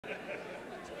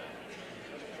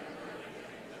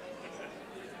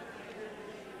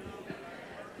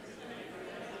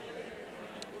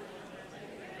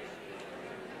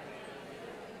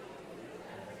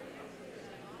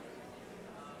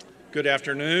Good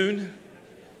afternoon.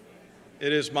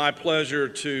 It is my pleasure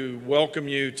to welcome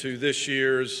you to this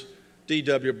year's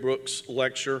D.W. Brooks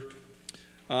Lecture.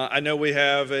 I know we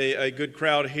have a good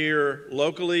crowd here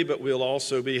locally, but we'll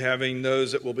also be having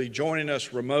those that will be joining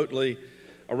us remotely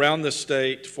around the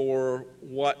state for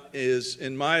what is,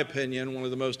 in my opinion, one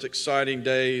of the most exciting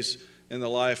days in the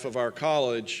life of our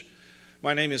college.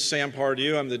 My name is Sam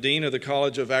Pardue. I'm the Dean of the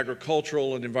College of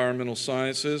Agricultural and Environmental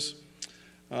Sciences.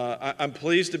 I'm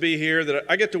pleased to be here, that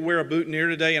I get to wear a boutonniere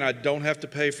today and I don't have to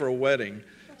pay for a wedding.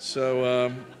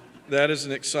 So that is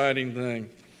an exciting thing.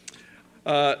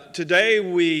 Today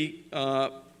we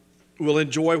will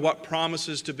enjoy what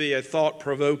promises to be a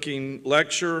thought-provoking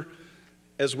lecture,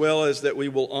 as well as that we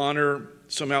will honor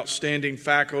some outstanding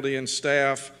faculty and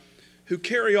staff who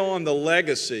carry on the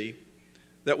legacy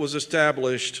that was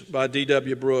established by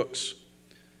D.W. Brooks,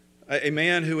 a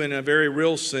man who in a very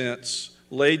real sense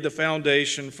laid the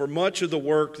foundation for much of the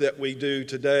work that we do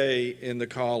today in the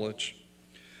college.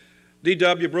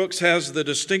 D.W. Brooks has the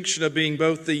distinction of being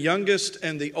both the youngest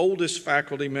and the oldest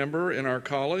faculty member in our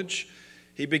college.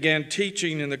 He began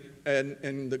teaching in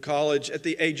the college at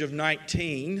the age of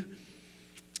 19,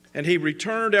 and he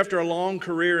returned after a long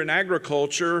career in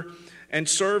agriculture and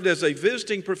served as a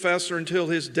visiting professor until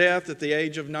his death at the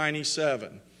age of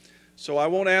 97. So I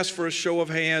won't ask for a show of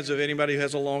hands of anybody who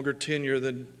has a longer tenure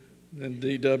than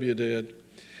D.W. did.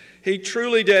 He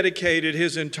truly dedicated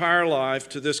his entire life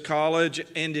to this college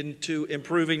and into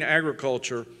improving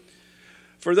agriculture.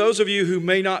 For those of you who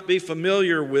may not be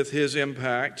familiar with his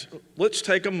impact, let's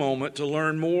take a moment to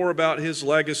learn more about his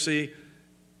legacy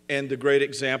and the great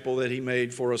example that he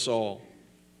made for us all.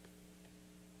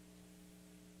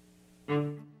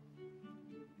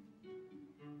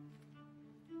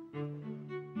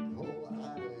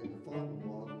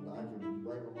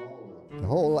 The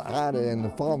whole idea in the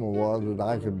farmer was that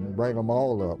I could bring them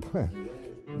all up.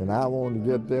 And I wanted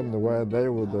to get them to where they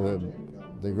were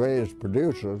the greatest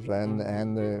producers and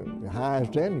the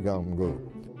highest income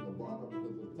group.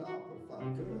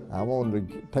 I wanted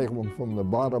to take them from the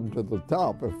bottom to the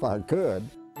top if I could.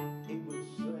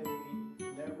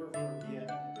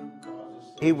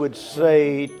 He would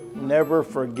say, never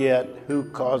forget who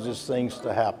causes things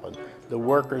to happen. The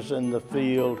workers in the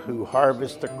field who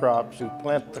harvest the crops, who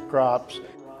plant the crops.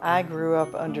 I grew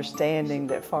up understanding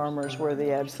that farmers were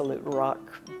the absolute rock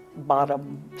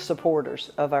bottom supporters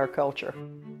of our culture.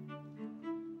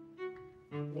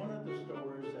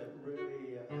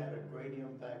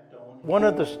 One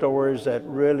of the stories that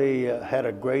really had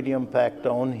a great impact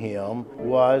on him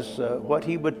was what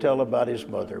he would tell about his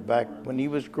mother back when he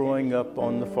was growing up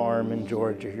on the farm in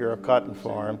Georgia, here a cotton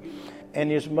farm. And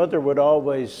his mother would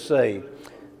always said,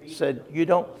 you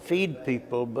don't feed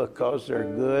people because they're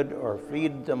good or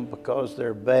feed them because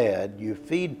they're bad. You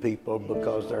feed people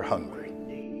because they're hungry.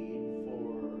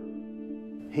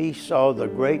 He saw the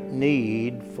great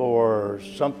need for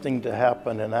something to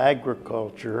happen in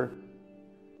agriculture.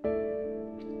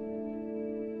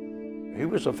 He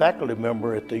was a faculty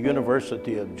member at the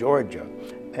University of Georgia.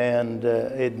 And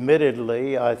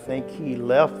admittedly, I think he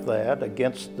left that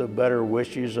against the better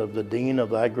wishes of the Dean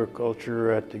of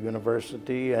Agriculture at the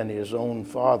university and his own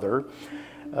father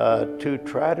to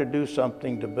try to do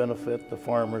something to benefit the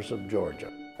farmers of Georgia.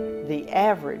 The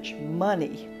average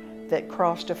money that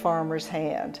crossed a farmer's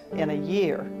hand in a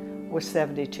year was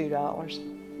 $72.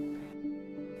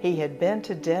 He had been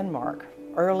to Denmark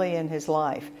early in his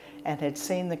life and had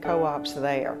seen the co-ops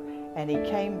there, and he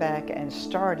came back and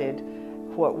started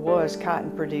what was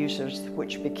Cotton Producers,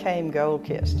 which became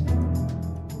Goldkist.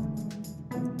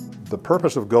 The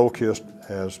purpose of Goldkist,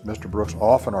 as Mr. Brooks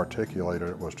often articulated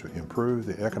it, was to improve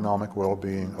the economic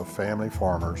well-being of family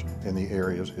farmers in the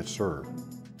areas it served.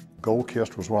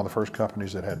 Goldkist was one of the first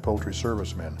companies that had poultry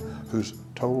servicemen whose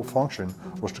total function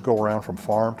was to go around from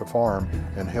farm to farm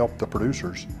and help the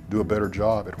producers do a better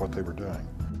job at what they were doing.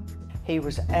 He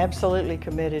was absolutely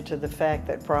committed to the fact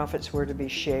that profits were to be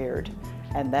shared,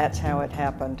 and that's how it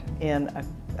happened in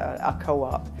a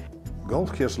co-op.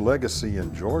 Goldkist's legacy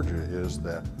in Georgia is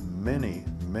that many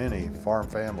farm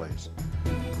families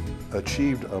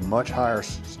achieved a much higher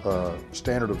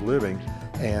standard of living,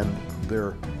 and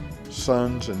their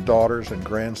sons and daughters and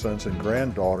grandsons and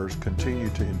granddaughters continue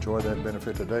to enjoy that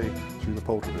benefit today through the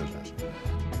poultry business.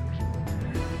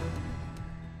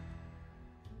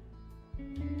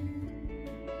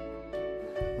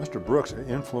 Mr. Brooks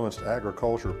influenced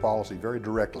agriculture policy very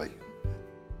directly.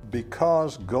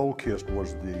 Because Goldkist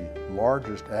was the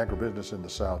largest agribusiness in the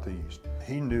Southeast,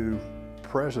 he knew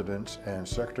presidents and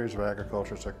secretaries of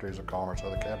agriculture, secretaries of commerce,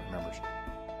 other cabinet members.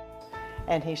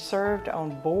 and he served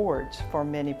on boards for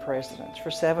many presidents, for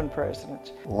 7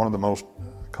 presidents. One of the most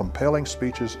compelling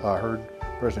speeches I heard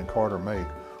President Carter make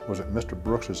was at Mr.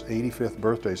 Brooks's 85th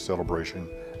birthday celebration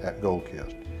at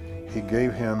Goldkist. He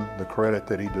gave him the credit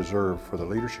that he deserved for the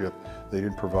leadership that he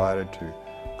had provided to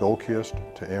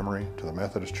Goldkist, to Emory, to the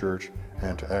Methodist Church,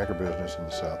 and to agribusiness in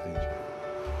the Southeast.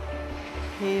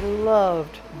 He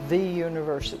loved the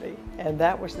university, and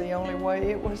that was the only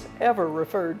way it was ever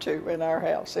referred to in our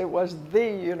house. It was the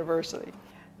university.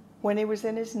 When he was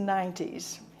in his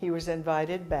 90s, he was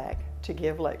invited back to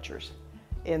give lectures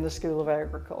in the School of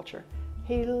Agriculture.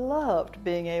 He loved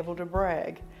being able to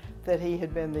brag that he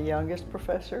had been the youngest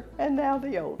professor and now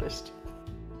the oldest.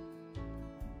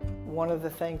 One of the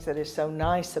things that is so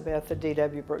nice about the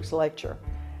D.W. Brooks Lecture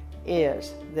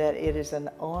is that it is an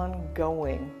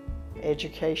ongoing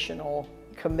educational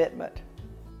commitment.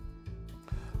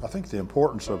 I think the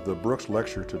importance of the Brooks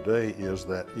Lecture today is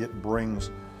that it brings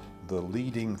the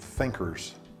leading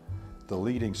thinkers, the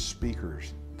leading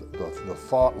speakers, the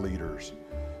thought leaders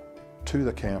to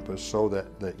the campus so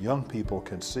that young people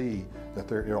can see that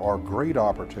there are great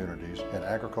opportunities in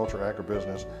agriculture,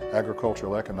 agribusiness,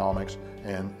 agricultural economics,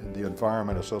 and the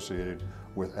environment associated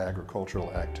with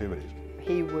agricultural activities.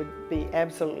 He would be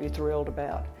absolutely thrilled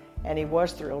about, and he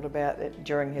was thrilled about it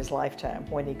during his lifetime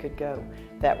when he could go.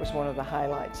 That was one of the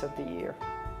highlights of the year.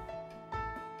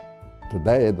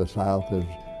 Today the South is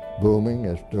booming,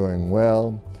 it's doing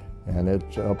well, and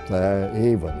it's up there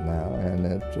even now, and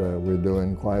we're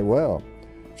doing quite well.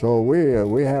 So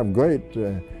we have great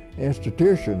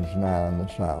institutions now in the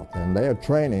South, and they're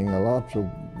training lots of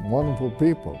wonderful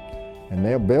people, and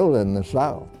they're building the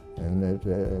South,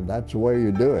 and that's the way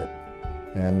you do it.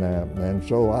 And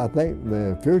so I think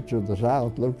the future of the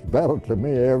South looks better to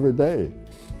me every day.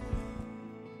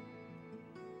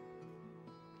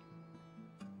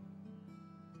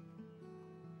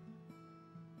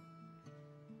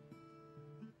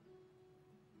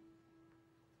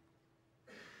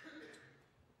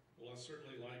 Well, I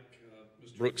certainly like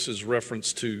Mr. Brooks's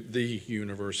reference to the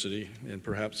university, and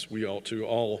perhaps we ought to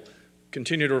all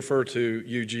continue to refer to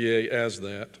UGA as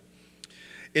that.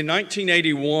 In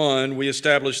 1981, we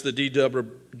established the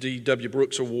D.W.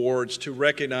 Brooks Awards to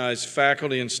recognize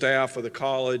faculty and staff of the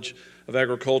College of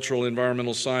Agricultural and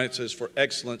Environmental Sciences for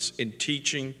excellence in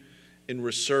teaching, in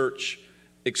research,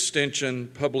 extension,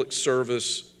 public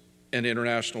service, and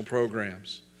international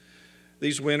programs.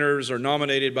 These winners are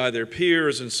nominated by their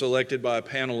peers and selected by a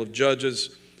panel of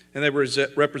judges, and they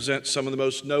represent some of the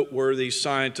most noteworthy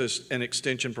scientists and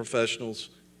extension professionals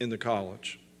in the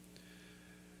college.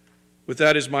 With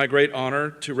that, it is my great honor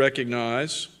to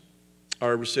recognize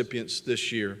our recipients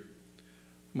this year.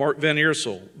 Mark Van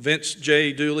Eersel, Vince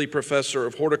J. Dooley Professor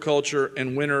of Horticulture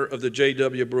and winner of the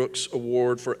J.W. Brooks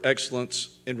Award for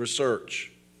Excellence in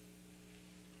Research.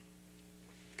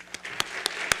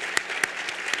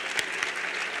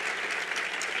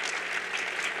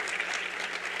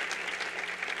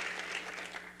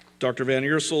 Dr. Van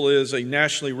Eersel is a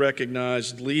nationally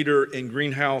recognized leader in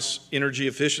greenhouse energy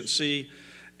efficiency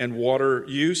and water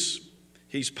use.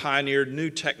 He's pioneered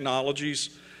new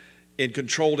technologies in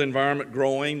controlled environment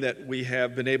growing that we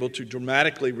have been able to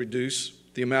dramatically reduce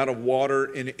the amount of water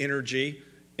and energy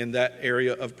in that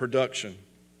area of production.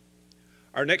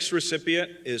 Our next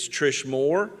recipient is Trish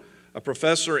Moore, a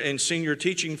professor and senior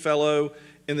teaching fellow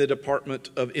in the Department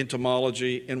of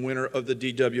Entomology and winner of the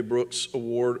D.W. Brooks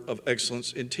Award of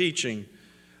Excellence in Teaching.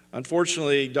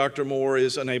 Unfortunately, Dr. Moore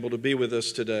is unable to be with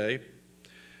us today.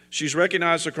 She's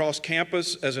recognized across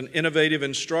campus as an innovative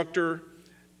instructor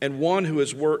and one who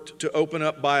has worked to open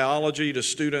up biology to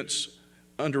students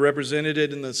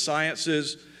underrepresented in the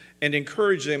sciences and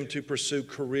encourage them to pursue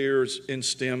careers in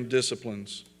STEM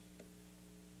disciplines.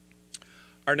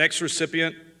 Our next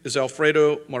recipient is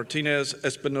Alfredo Martinez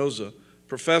Espinoza,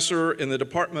 professor in the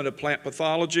Department of Plant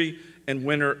Pathology and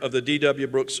winner of the D.W.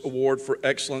 Brooks Award for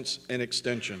Excellence in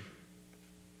Extension.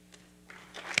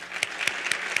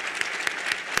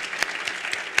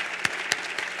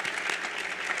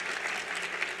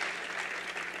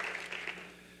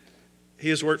 He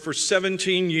has worked for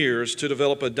 17 years to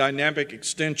develop a dynamic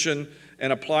extension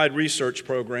and applied research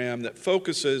program that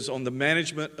focuses on the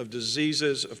management of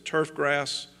diseases of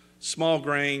turfgrass, small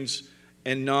grains,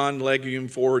 and non-legume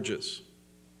forages.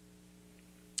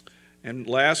 And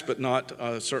last but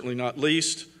certainly not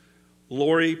least,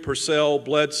 Lori Purcell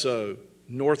Bledsoe,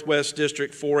 Northwest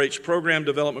District 4-H Program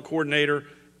Development Coordinator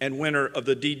and winner of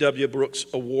the D.W. Brooks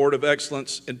Award of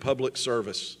Excellence in Public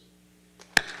Service.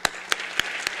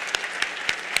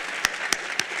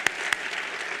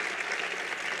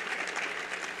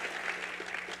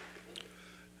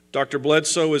 Dr.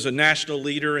 Bledsoe is a national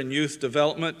leader in youth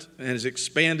development and has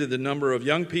expanded the number of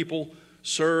young people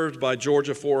served by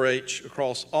Georgia 4-H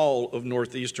across all of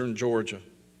northeastern Georgia.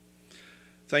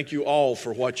 Thank you all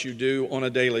for what you do on a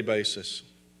daily basis.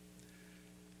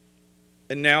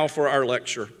 And now for our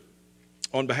lecture.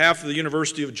 On behalf of the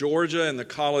University of Georgia and the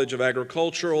College of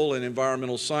Agricultural and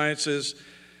Environmental Sciences,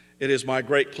 it is my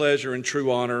great pleasure and true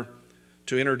honor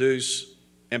to introduce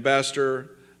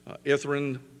Ambassador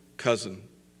Ertharin Cousin.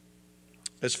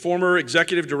 As former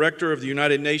Executive Director of the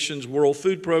United Nations World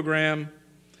Food Program,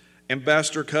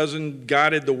 Ambassador Cousin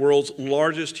guided the world's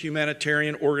largest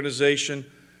humanitarian organization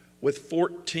with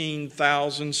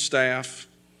 14,000 staff,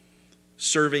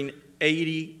 serving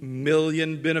 80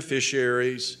 million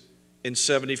beneficiaries in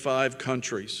 75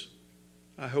 countries.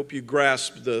 I hope you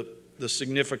grasp the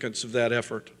significance of that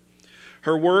effort.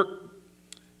 Her work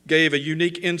gave a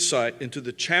unique insight into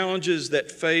the challenges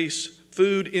that face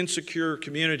food insecure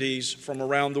communities from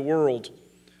around the world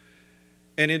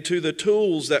and into the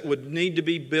tools that would need to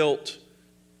be built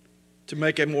to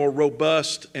make a more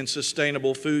robust and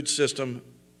sustainable food system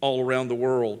all around the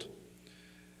world.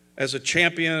 As a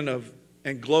champion of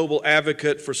and global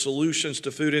advocate for solutions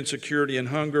to food insecurity and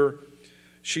hunger,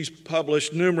 she's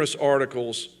published numerous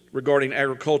articles regarding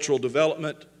agricultural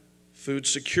development, food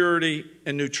security,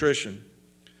 and nutrition.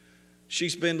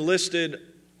 She's been listed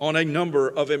on a number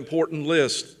of important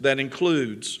lists that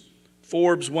includes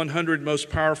Forbes 100 Most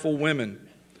Powerful Women,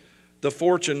 the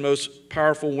Fortune Most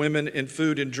Powerful Women in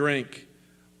Food and Drink,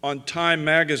 on Time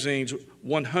Magazine's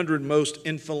 100 Most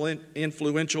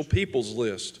Influential Peoples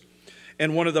list,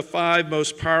 and one of the 5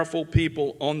 most powerful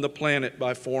people on the planet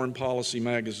by Foreign Policy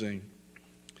magazine.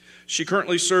 She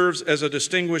currently serves as a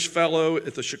distinguished fellow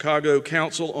at the Chicago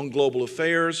Council on Global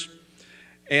Affairs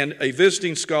and a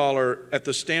visiting scholar at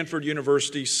the Stanford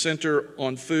University Center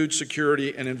on Food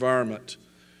Security and Environment.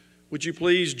 Would you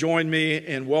please join me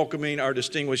in welcoming our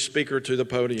distinguished speaker to the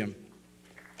podium?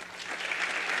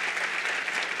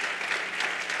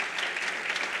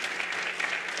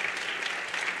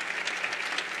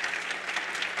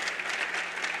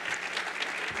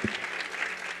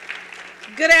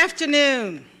 Good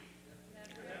afternoon.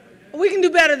 We can do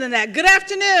better than that. Good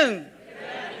afternoon.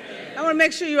 I want to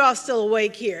make sure you're all still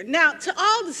awake here. Now, to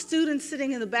all the students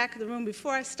sitting in the back of the room,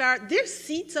 before I start, there's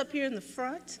seats up here in the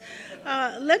front.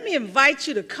 Let me invite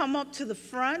you to come up to the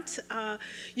front.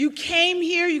 You came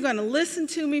here, you're going to listen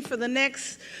to me for the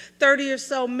next 30 or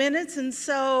so minutes, and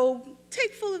so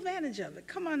take full advantage of it.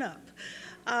 Come on up.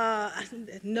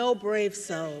 No brave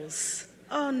souls.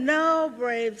 Oh, no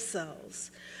brave souls.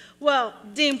 Well,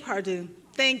 Dean Pardue,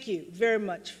 thank you very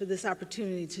much for this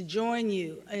opportunity to join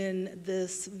you in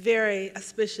this very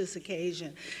auspicious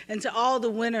occasion. And to all the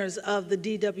winners of the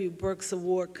D.W. Brooks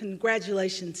Award,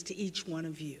 congratulations to each one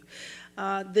of you.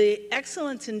 The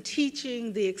excellence in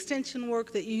teaching, the extension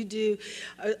work that you do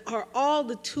are all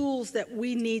the tools that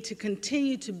we need to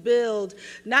continue to build,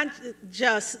 not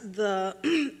just the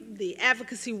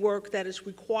advocacy work that is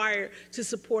required to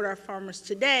support our farmers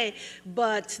today,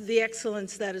 but the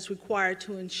excellence that is required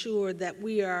to ensure that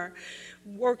we are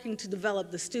working to develop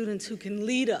the students who can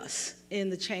lead us in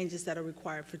the changes that are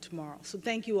required for tomorrow. So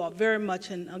thank you all very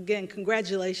much, and again,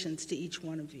 congratulations to each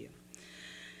one of you.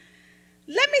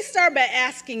 Let me start by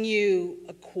asking you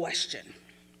a question.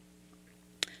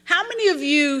 How many of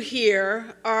you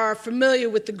here are familiar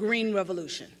with the Green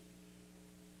Revolution?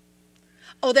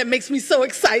 Oh, that makes me so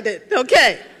excited.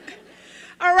 Okay.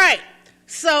 All right.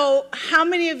 So how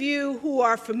many of you who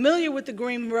are familiar with the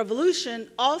Green Revolution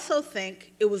also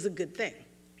think it was a good thing?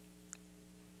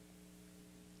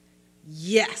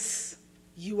 Yes,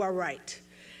 you are right.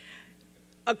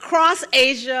 Across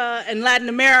Asia and Latin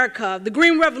America, the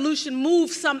Green Revolution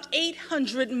moved some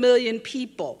 800 million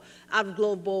people out of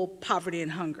global poverty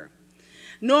and hunger.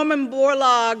 Norman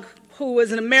Borlaug, who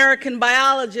was an American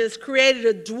biologist, created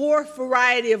a dwarf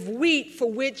variety of wheat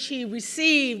for which he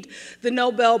received the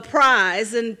Nobel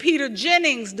Prize. And Peter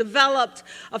Jennings developed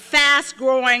a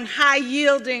fast-growing,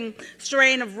 high-yielding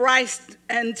strain of rice.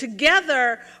 And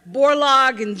together,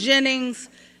 Borlaug and Jennings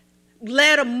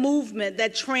led a movement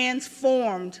that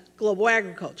transformed global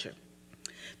agriculture.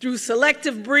 Through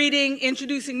selective breeding,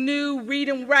 introducing new wheat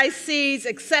and rice seeds,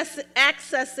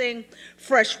 accessing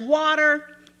fresh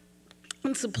water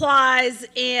and supplies,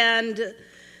 and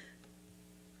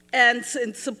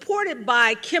supported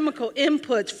by chemical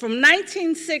inputs from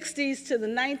 1960s to the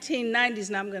 1990s.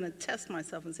 Now I'm going to test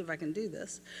myself and see if I can do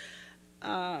this.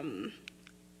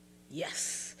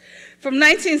 Yes. From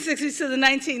 1960s to the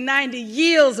 1990s,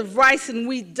 yields of rice and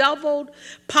wheat doubled,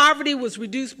 poverty was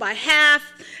reduced by half,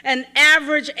 and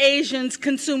average Asians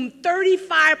consumed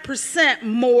 35%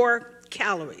 more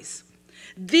calories.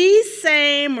 These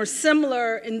same or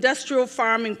similar industrial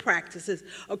farming practices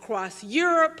across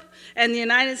Europe and the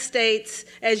United States,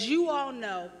 as you all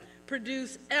know,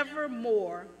 produce ever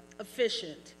more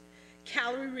efficient,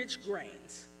 calorie-rich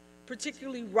grains,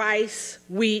 particularly rice,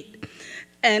 wheat,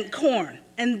 and corn.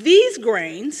 And these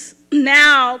grains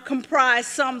now comprise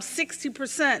some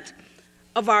 60%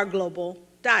 of our global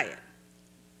diet.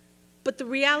 But the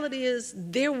reality is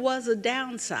there was a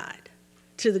downside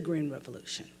to the Green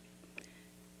Revolution.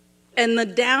 And the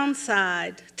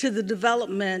downside to the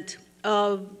development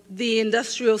of the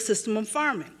industrial system of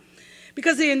farming.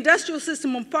 Because the industrial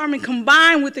system of farming,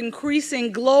 combined with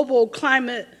increasing global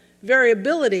climate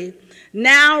variability,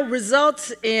 now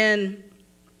results in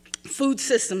food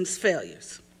systems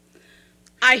failures.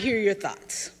 I hear your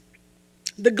thoughts.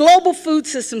 The global food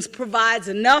systems provides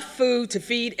enough food to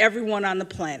feed everyone on the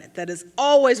planet. That is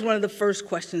always one of the first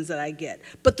questions that I get.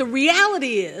 But the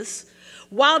reality is,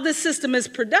 while this system is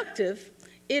productive,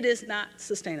 it is not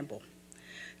sustainable.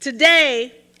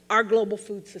 Today, our global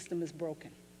food system is broken.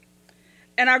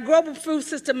 And our global food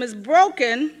system is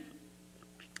broken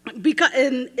because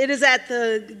it is at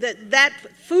that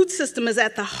food system is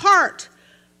at the heart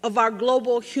of our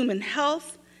global human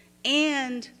health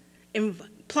and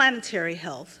planetary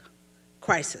health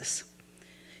crisis.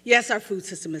 Yes, our food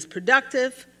system is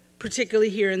productive, particularly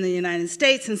here in the United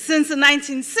States. And since the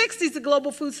 1960s, the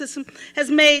global food system has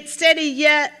made steady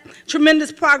yet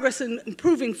tremendous progress in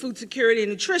improving food security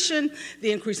and nutrition.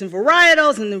 The increase in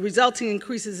varietals and the resulting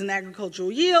increases in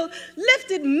agricultural yield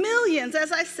lifted millions,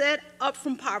 as I said, up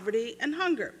from poverty and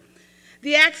hunger.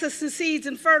 The access to seeds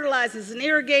and fertilizers and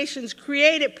irrigations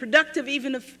created productive,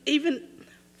 even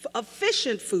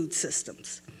efficient food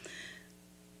systems.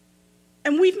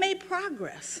 And we've made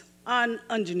progress on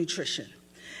undernutrition.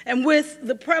 And with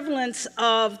the prevalence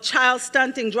of child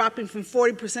stunting dropping from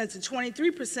 40% to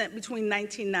 23% between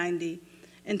 1990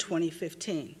 and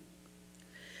 2015.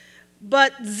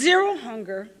 But zero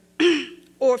hunger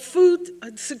or food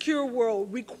secure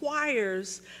world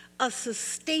requires a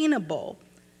sustainable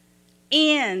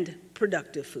and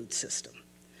productive food system.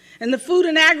 And the Food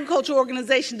and Agriculture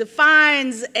Organization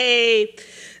defines a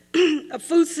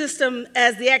food system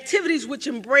as the activities which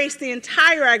embrace the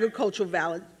entire agricultural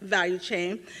value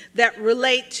chain that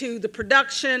relate to the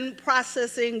production,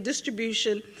 processing,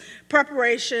 distribution,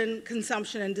 preparation,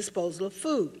 consumption, and disposal of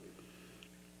food.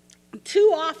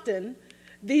 Too often,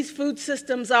 these food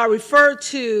systems are referred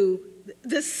to,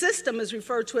 this system is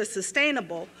referred to as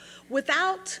sustainable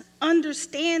without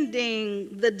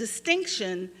understanding the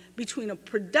distinction between a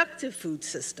productive food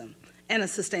system and a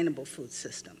sustainable food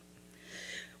system.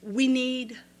 We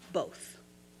need both.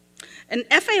 And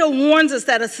FAO warns us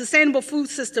that a sustainable food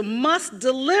system must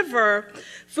deliver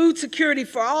food security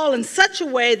for all in such a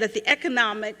way that the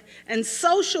economic and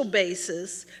social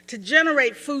basis to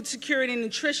generate food security and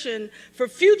nutrition for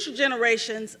future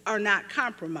generations are not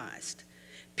compromised.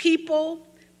 People,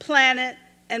 planet,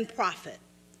 and profit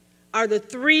are the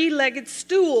three-legged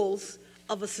stools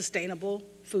of a sustainable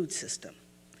food system.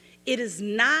 It is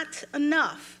not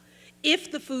enough if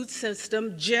the food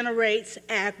system generates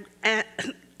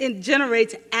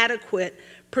adequate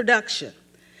production,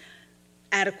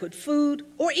 adequate food,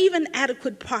 or even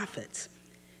adequate profits,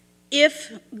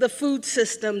 if the food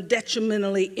system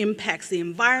detrimentally impacts the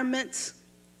environment,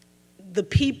 the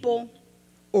people,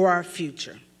 or our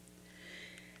future.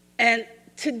 And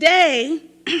today,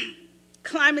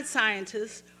 climate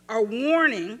scientists are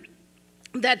warning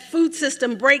that food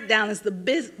system breakdown is the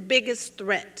biggest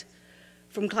threat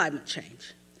from climate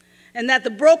change, and that the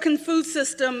broken food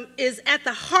system is at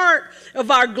the heart of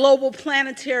our global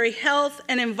planetary health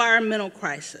and environmental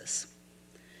crisis.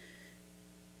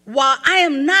 While I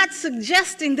am not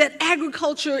suggesting that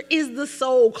agriculture is the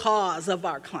sole cause of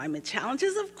our climate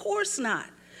challenges, of course not,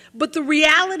 but the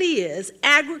reality is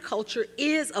agriculture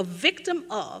is a victim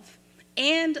of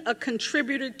and a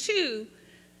contributor to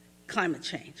climate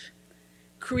change,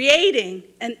 creating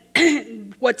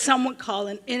what some would call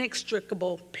an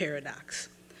inextricable paradox.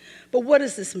 But what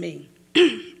does this mean?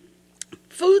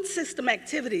 Food system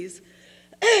activities,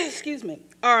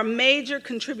 are a major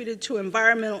contributor to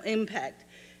environmental impact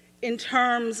in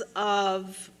terms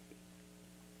of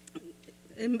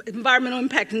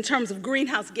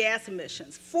greenhouse gas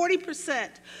emissions. 40%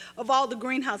 of all the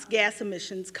greenhouse gas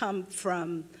emissions come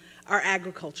from our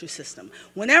agriculture system.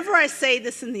 Whenever I say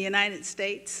this in the United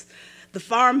States, the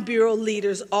Farm Bureau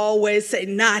leaders always say,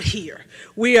 not here.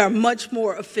 We are much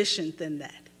more efficient than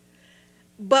that.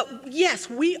 But yes,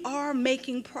 we are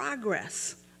making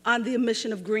progress on the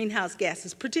emission of greenhouse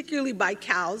gases, particularly by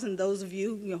cows. And those of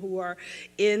you, who are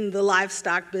in the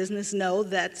livestock business know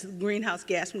that greenhouse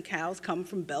gas from cows come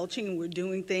from belching, and we're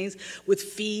doing things with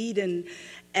feed and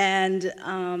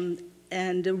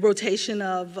rotation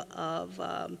of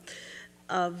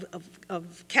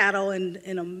cattle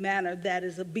in a manner that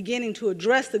is beginning to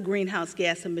address the greenhouse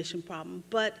gas emission problem.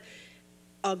 But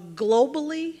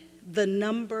globally, the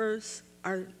numbers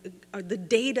the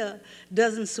data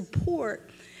doesn't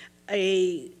support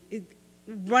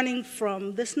running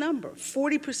from this number.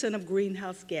 40% of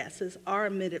greenhouse gases are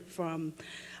emitted from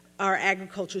our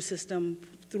agriculture system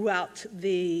throughout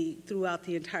the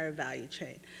entire value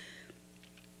chain.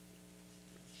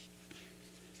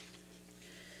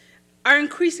 Our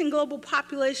increasing global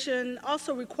population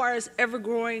also requires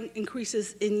ever-growing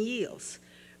increases in yields,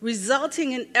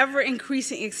 resulting in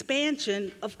ever-increasing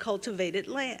expansion of cultivated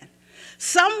land.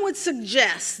 Some would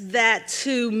suggest that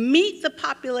to meet the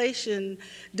population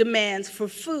demands for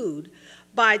food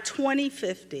by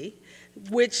 2050,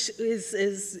 which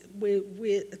is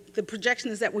the projection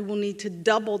is that we will need to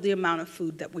double the amount of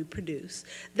food that we produce,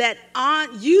 that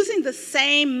using the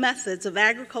same methods of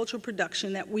agricultural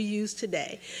production that we use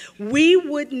today, we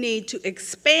would need to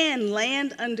expand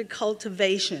land under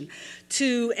cultivation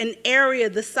to an area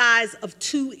the size of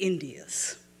 2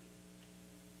 Indias.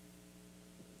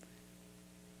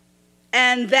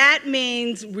 And that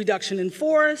means reduction in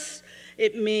forests,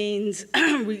 it means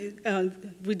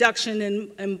reduction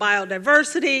in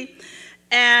biodiversity,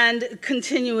 and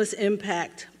continuous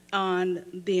impact on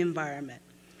the environment.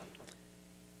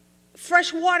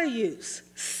 Fresh water use.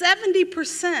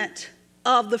 70%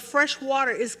 of the fresh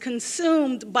water is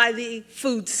consumed by the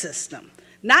food system.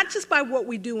 Not just by what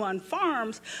we do on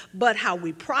farms, but how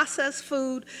we process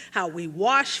food, how we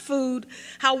wash food,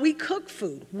 how we cook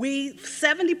food.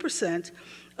 70%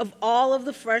 of all of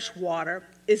the fresh water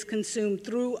is consumed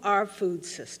through our food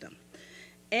system.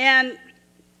 And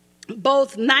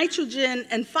both nitrogen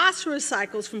and phosphorus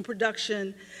cycles from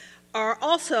production are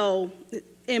also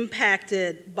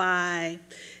impacted by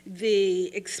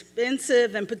the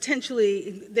expensive and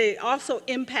potentially, they also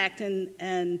impact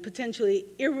and potentially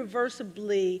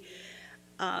irreversibly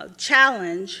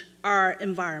challenge our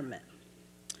environment.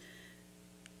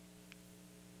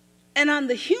 And on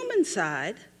the human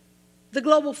side, the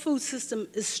global food system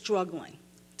is struggling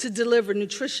to deliver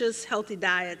nutritious, healthy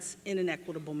diets in an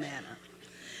equitable manner.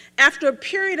 After a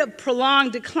period of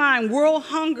prolonged decline, world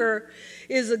hunger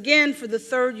is again for the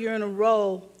 3rd year in a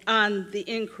row on the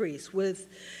increase, with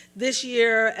this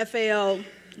year FAO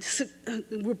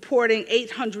reporting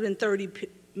 830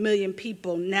 million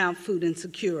people now food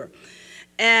insecure,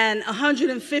 and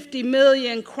 150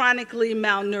 million chronically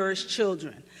malnourished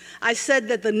children. I said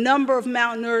that the number of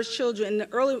malnourished children,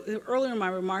 earlier in my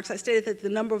remarks, I stated that the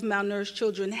number of malnourished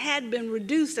children had been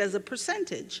reduced as a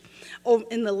percentage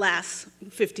in the last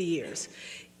 50 years.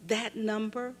 That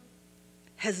number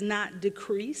has not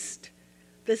decreased,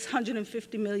 this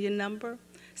 150 million number,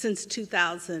 since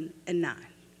 2009.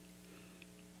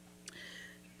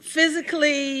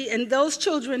 Physically, and those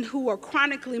children who are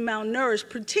chronically malnourished,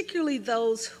 particularly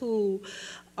those who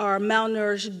are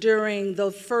malnourished during the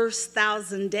first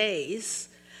 1,000 days,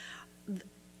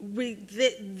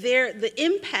 the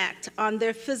impact on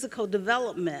their physical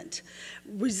development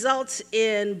results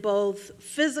in both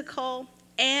physical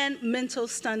and mental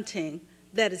stunting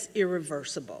that is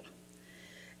irreversible.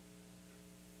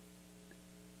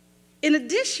 In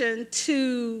addition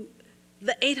to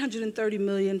the 830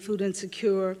 million food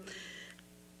insecure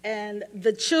and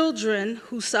the children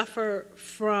who suffer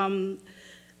from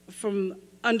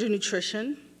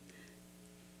undernutrition,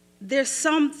 there's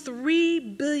some 3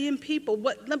 billion people.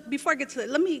 Before I get to that,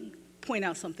 let me point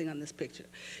out something on this picture.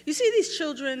 You see these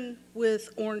children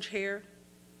with orange hair?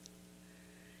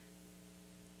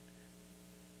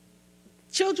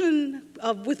 Children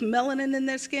with melanin in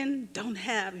their skin don't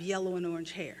have yellow and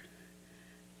orange hair.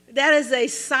 That is a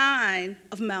sign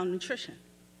of malnutrition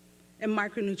and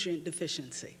micronutrient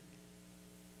deficiency.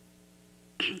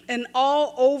 And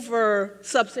all over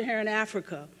sub-Saharan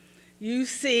Africa, you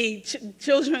see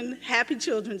children, happy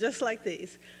children just like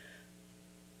these,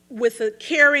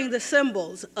 carrying the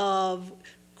symbols of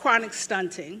chronic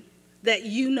stunting that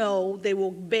they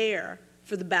will bear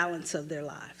for the balance of their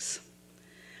lives.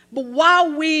 But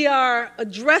while we are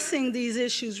addressing these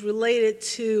issues related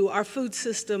to our food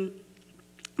system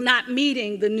not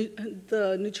meeting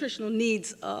the nutritional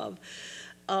needs of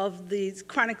these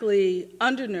chronically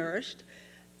undernourished,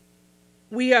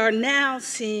 we are now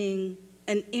seeing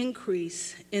an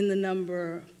increase in the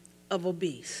number of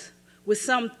obese, with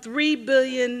some 3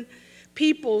 billion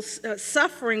people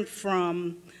suffering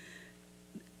from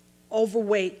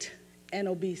overweight and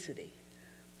obesity.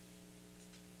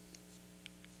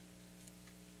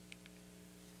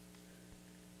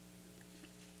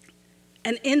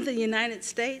 And in the United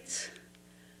States,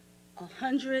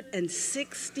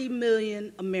 160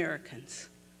 million Americans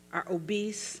are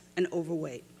obese and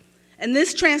overweight. And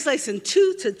this translates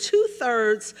into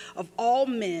two-thirds of all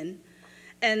men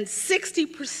and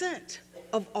 60%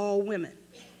 of all women.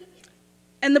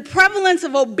 And the prevalence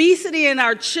of obesity in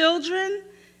our children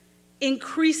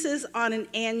increases on an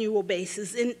annual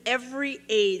basis in every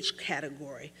age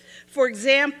category. For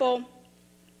example,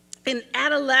 in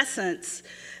adolescents,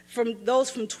 from those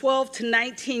from 12 to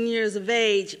 19 years of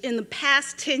age, in the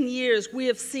past 10 years, we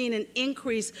have seen an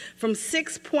increase from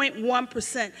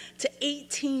 6.1% to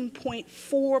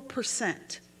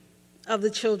 18.4% of the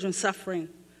children suffering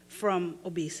from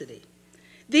obesity.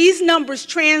 These numbers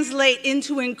translate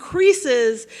into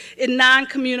increases in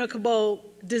non-communicable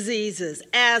diseases,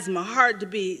 asthma, heart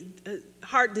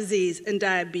disease, and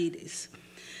diabetes.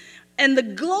 And the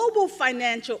global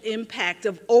financial impact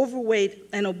of overweight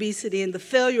and obesity and the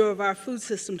failure of our food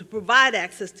system to provide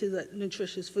access to the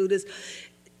nutritious food is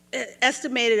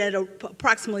estimated at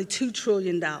approximately $2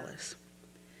 trillion.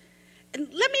 And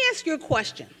let me ask you a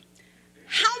question.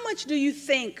 How much do you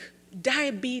think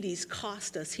diabetes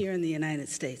cost us here in the United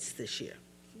States this year?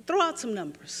 Throw out some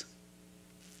numbers.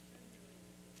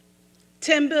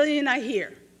 10 billion, I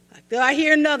hear. I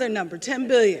hear another number, 10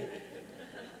 billion.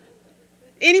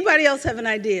 Anybody else have an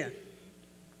idea?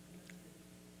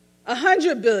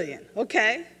 100 billion,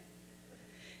 okay.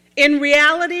 In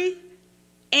reality,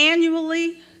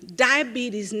 annually,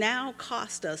 diabetes now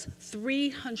costs us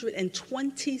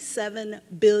 $327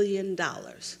 billion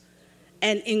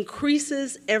and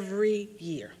increases every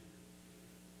year.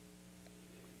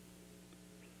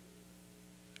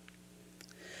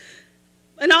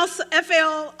 And also,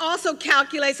 FAO also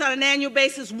calculates on an annual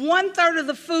basis 1/3 of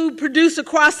the food produced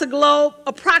across the globe,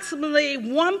 approximately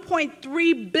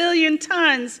 1.3 billion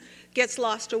tons, gets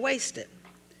lost or wasted.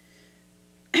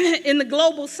 In the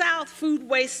global south, food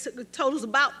waste totals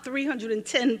about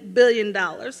 $310 billion.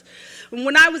 And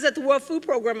when I was at the World Food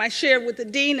Program, I shared with the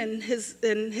dean and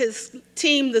his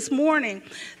team this morning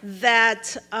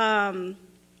that,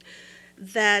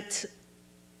 that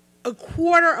a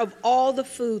quarter of all the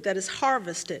food that is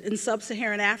harvested in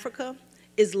sub-Saharan Africa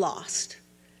is lost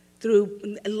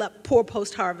through poor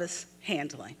post-harvest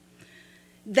handling.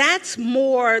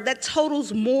 That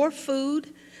totals more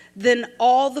food than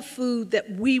all the food that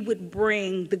we would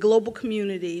bring the global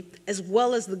community, as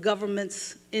well as the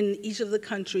governments in each of the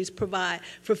countries, provide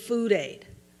for food aid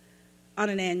on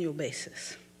an annual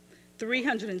basis.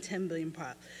 310 billion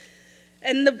pounds.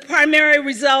 And the primary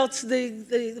results,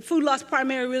 the food loss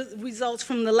primarily results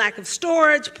from the lack of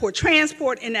storage, poor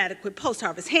transport, inadequate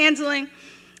post-harvest handling.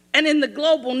 And in the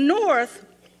global north,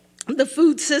 the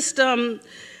food system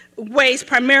waste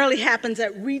primarily happens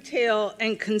at retail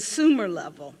and consumer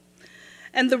level.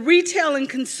 And the retail and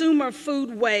consumer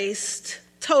food waste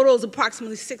totals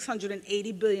approximately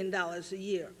 $680 billion a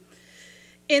year.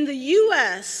 In the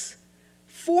US,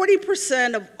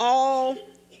 40% of all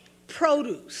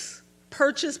produce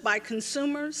purchased by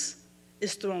consumers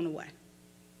is thrown away.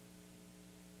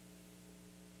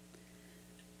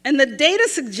 And the data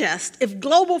suggests if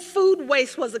global food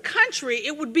waste was a country,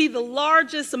 it would be the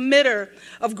largest emitter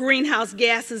of greenhouse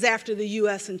gases after the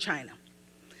US and China.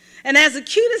 And as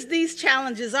acute as these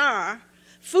challenges are,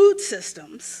 food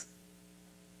systems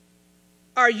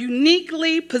are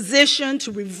uniquely positioned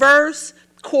to reverse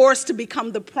course to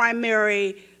become the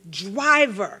primary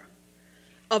driver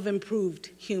of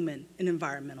improved human and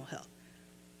environmental health.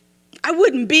 I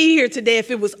wouldn't be here today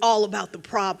if it was all about the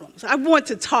problems. I want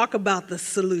to talk about the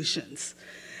solutions.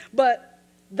 But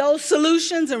those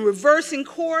solutions and reversing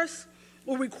course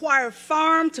will require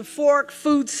farm-to-fork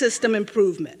food system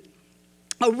improvement.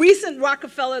 A recent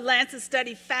Rockefeller Lancet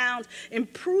study found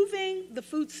improving the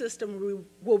food system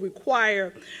will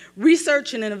require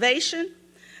research and innovation,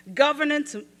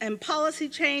 governance and policy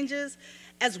changes,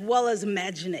 as well as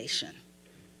imagination.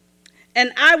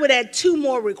 And I would add two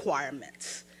more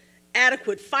requirements: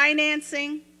 adequate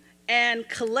financing and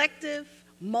collective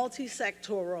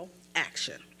multi-sectoral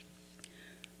action.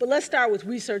 But let's start with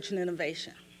research and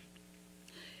innovation.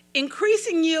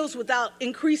 Increasing yields without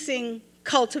increasing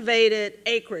cultivated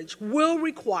acreage will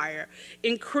require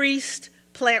increased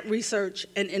plant research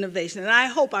and innovation. And I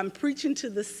hope I'm preaching to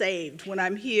the saved when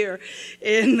I'm here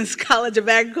in this College of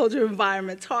Agriculture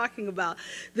environment talking about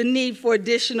the need for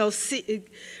additional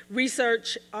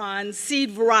research on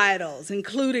seed varietals,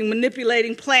 including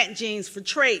manipulating plant genes for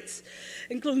traits,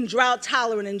 including drought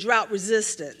tolerant and drought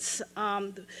resistance.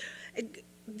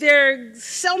 There are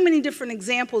so many different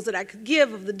examples that I could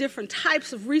give of the different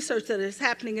types of research that is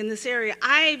happening in this area.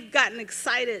 I've gotten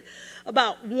excited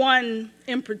about one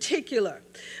in particular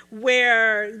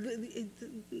where,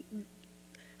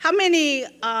 how many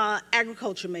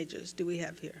agriculture majors do we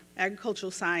have here?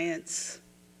 Agricultural science.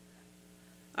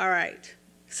 All right.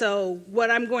 So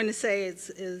what I'm going to say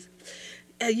is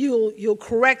you'll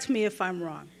correct me if I'm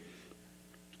wrong.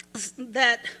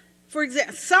 That, for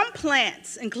example, some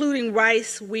plants, including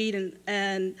rice, wheat,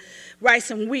 and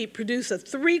rice and wheat, produce a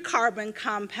 3-carbon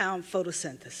compound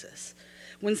photosynthesis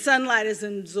when sunlight is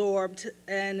absorbed,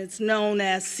 and it's known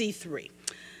as C3.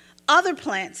 Other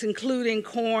plants, including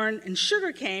corn and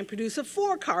sugarcane, produce a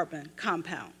 4-carbon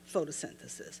compound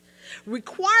photosynthesis.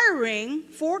 Requiring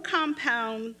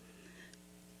 4-compound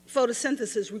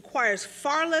photosynthesis requires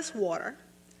far less water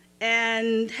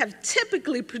and have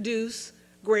typically produced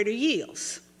greater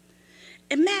yields.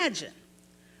 Imagine,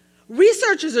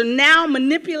 researchers are now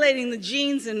manipulating the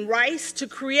genes in rice to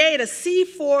create a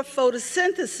C4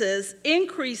 photosynthesis,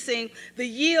 increasing the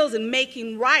yields and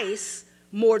making rice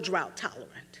more drought tolerant.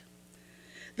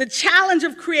 The challenge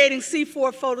of creating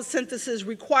C4 photosynthesis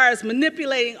requires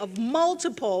manipulating of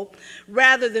multiple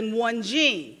rather than one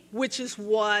gene, which is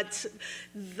what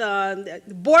the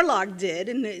Borlaug did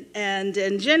and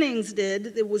Jennings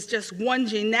did. It was just one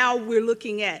gene. Now we're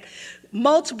looking at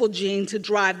multiple genes to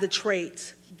drive the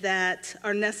traits that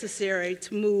are necessary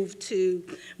to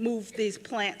move these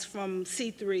plants from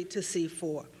C3 to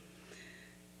C4.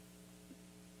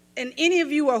 And any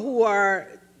of you who are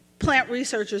plant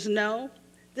researchers know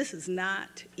this is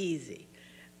not easy.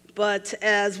 But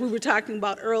as we were talking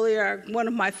about earlier, one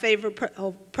of my favorite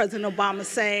President Obama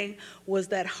saying was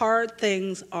that hard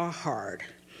things are hard.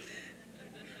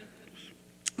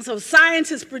 So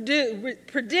scientists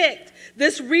predict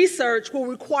this research will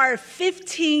require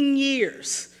 15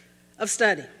 years of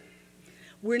study.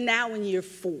 We're now in year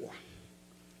 4.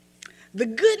 The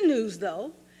good news,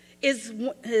 though,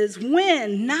 is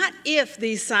when, not if,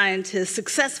 these scientists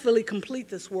successfully complete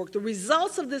this work, the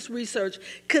results of this research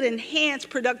could enhance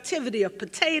productivity of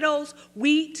potatoes,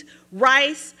 wheat,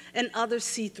 rice, and other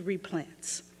C3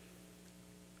 plants.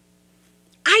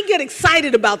 I get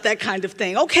excited about that kind of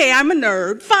thing. Okay, I'm a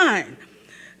nerd, fine.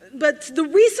 But the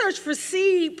research for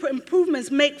seed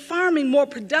improvements make farming more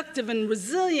productive and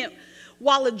resilient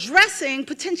while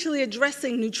potentially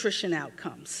addressing nutrition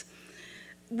outcomes.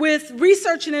 With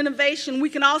research and innovation, we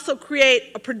can also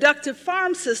create a productive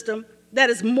farm system that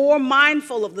is more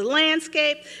mindful of the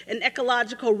landscape and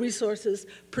ecological resources,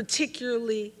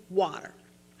 particularly water.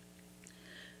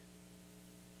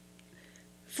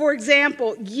 For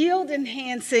example,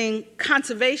 yield-enhancing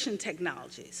conservation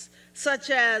technologies, such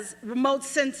as remote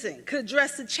sensing, could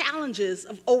address the challenges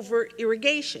of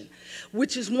over-irrigation,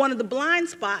 which is one of the blind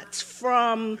spots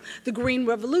from the Green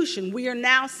Revolution. We are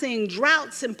now seeing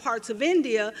droughts in parts of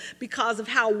India because of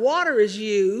how water is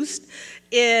used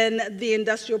in the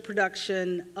industrial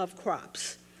production of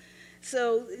crops.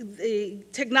 So the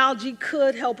technology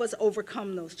could help us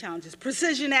overcome those challenges.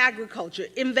 Precision agriculture,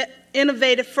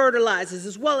 innovative fertilizers,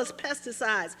 as well as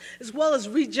pesticides, as well as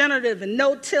regenerative and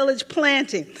no-tillage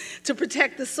planting to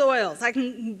protect the soils.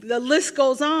 The list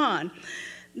goes on.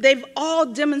 They've all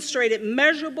demonstrated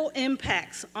measurable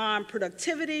impacts on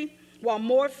productivity while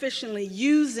more efficiently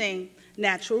using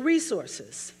natural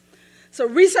resources. So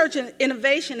research and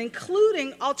innovation,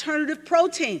 including alternative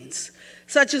proteins,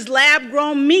 such as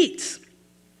lab-grown meats,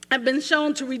 have been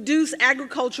shown to reduce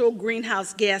agricultural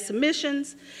greenhouse gas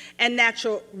emissions and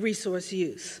natural resource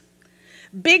use.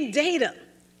 Big data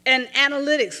and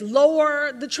analytics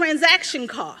lower the transaction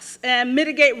costs and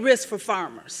mitigate risk for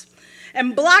farmers.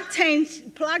 And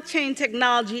blockchain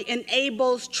technology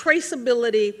enables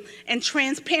traceability and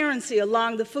transparency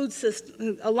along the food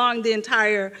system, along the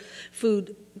entire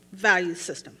food value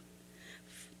system.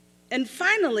 And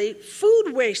finally,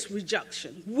 food waste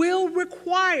reduction will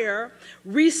require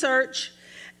research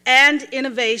and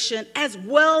innovation, as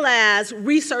well as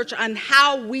research on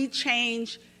how we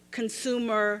change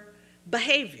consumer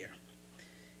behavior,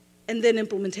 and then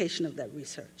implementation of that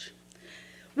research.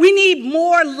 We need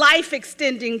more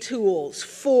life-extending tools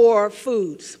for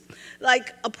foods.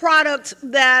 Like a product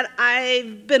that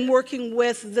I've been working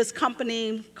with this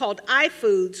company called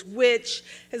iFoods, which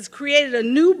has created a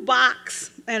new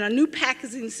box and a new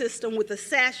packaging system with a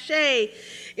sachet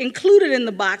included in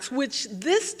the box, which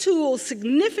this tool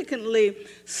significantly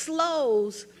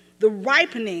slows the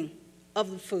ripening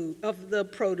of the food, of the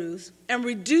produce, and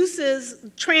reduces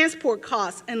transport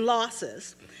costs and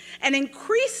losses, and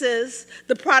increases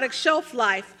the product shelf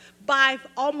life by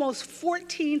almost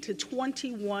 14 to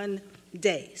 21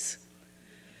 days.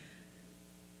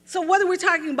 So whether we're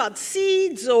talking about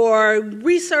seeds or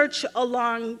research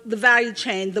along the value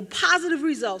chain, the positive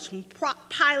results from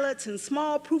pilots and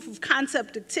small proof of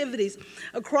concept activities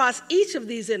across each of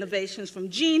these innovations, from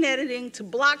gene editing to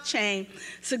blockchain,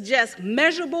 suggest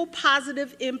measurable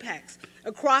positive impacts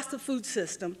across the food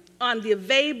system on the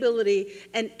availability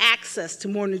and access to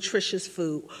more nutritious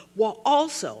food, while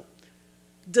also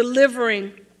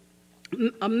delivering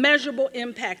a measurable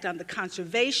impact on the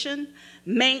conservation,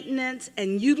 maintenance,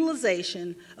 and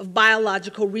utilization of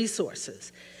biological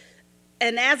resources.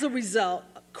 And as a result,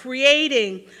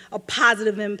 creating a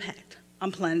positive impact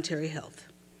on planetary health.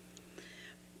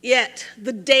 Yet,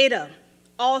 the data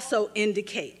also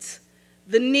indicates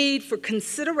the need for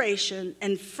consideration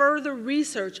and further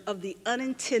research of the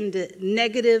unintended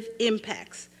negative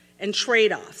impacts and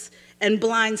trade-offs and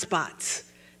blind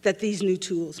spots that these new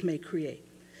tools may create.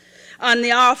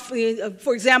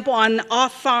 For example, on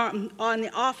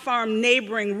the off-farm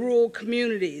neighboring rural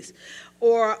communities,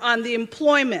 or on the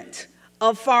employment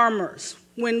of farmers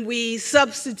when we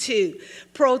substitute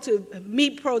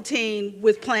meat protein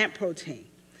with plant protein,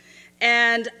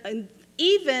 and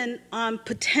even on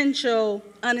potential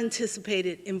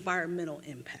unanticipated environmental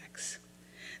impacts.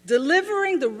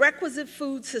 Delivering the requisite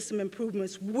food system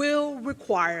improvements will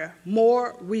require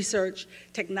more research,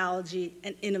 technology,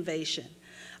 and innovation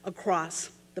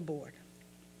across the board.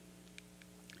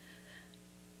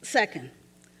 Second,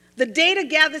 the data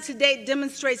gathered to date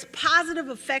demonstrates positive,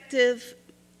 effective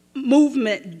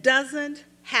movement doesn't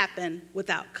happen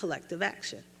without collective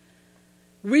action.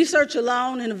 Research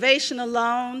alone, innovation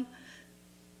alone,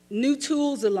 new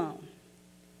tools alone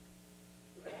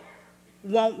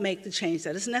won't make the change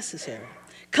that is necessary.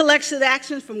 Collective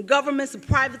actions from governments, the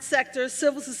private sector,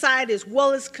 civil society, as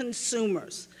well as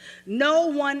consumers. No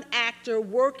one actor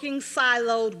working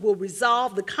siloed will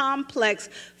resolve the complex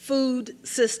food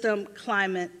system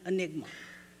climate enigma.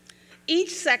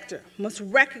 Each sector must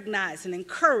recognize and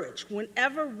encourage,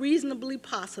 whenever reasonably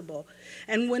possible,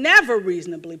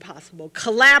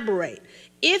 collaborate,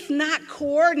 if not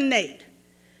coordinate,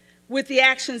 with the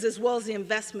actions as well as the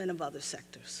investment of other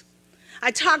sectors. I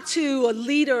talked to a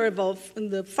leader of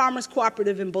the Farmers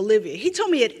Cooperative in Bolivia. He told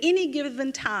me at any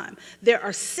given time, there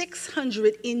are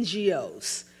 600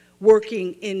 NGOs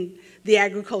working in the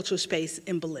agricultural space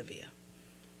in Bolivia.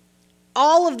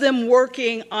 All of them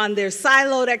working on their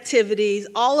siloed activities,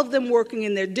 all of them working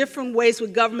in their different ways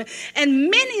with government, and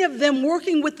many of them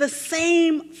working with the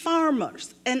same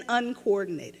farmers and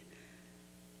uncoordinated.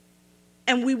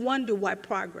 And we wonder why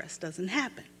progress doesn't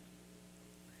happen.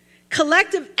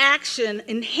 Collective action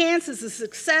enhances the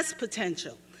success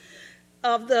potential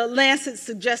of the Lancet's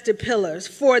suggested pillars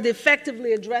for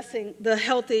effectively addressing the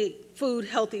healthy food,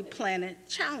 healthy planet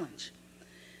challenge.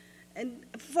 And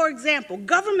for example,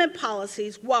 government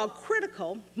policies, while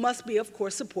critical, must be, of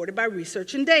course, supported by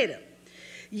research and data.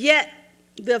 Yet,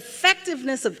 the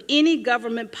effectiveness of any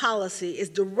government policy is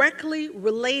directly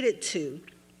related to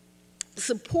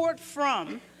support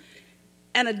from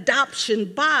and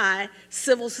adoption by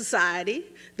civil society,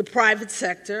 the private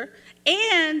sector,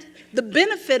 and the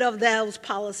benefit of those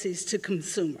policies to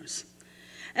consumers.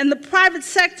 And the private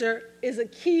sector is a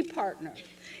key partner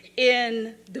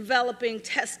in developing,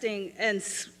 testing, and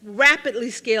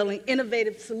rapidly scaling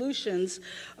innovative solutions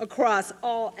across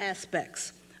all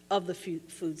aspects of the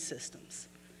food systems.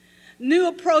 New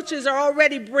approaches are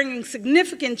already bringing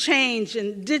significant change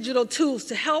in digital tools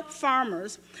to help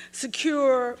farmers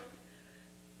secure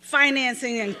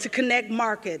financing and to connect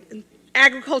market, and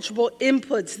agricultural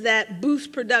inputs that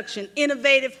boost production,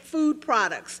 innovative food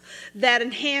products that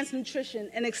enhance nutrition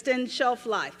and extend shelf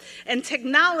life, and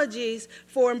technologies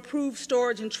for improved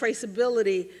storage and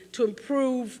traceability to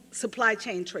improve supply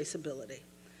chain traceability.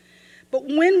 But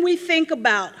when we think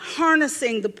about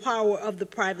harnessing the power of the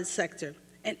private sector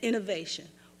and innovation,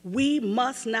 we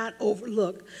must not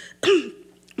overlook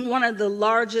one of the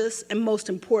largest and most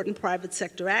important private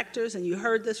sector actors, and you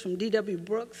heard this from D.W.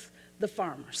 Brooks, the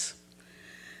farmers.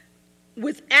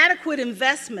 with adequate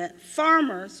investment,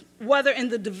 farmers, whether in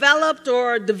the developed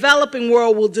or developing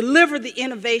world, will deliver the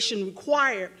innovation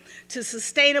required to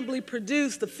sustainably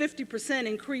produce the 50%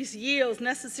 increased yields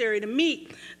necessary to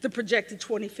meet the projected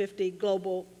 2050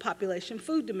 global population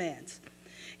food demands.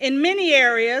 In many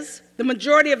areas, the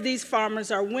majority of these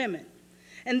farmers are women.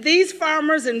 And these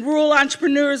farmers and rural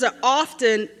entrepreneurs are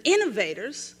often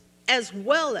innovators as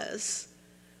well as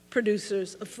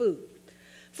producers of food.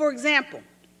 For example,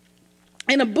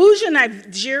 in Abuja,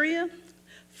 Nigeria,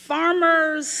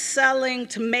 farmers selling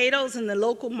tomatoes in the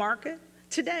local market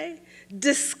today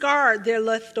discard their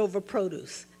leftover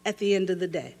produce at the end of the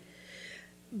day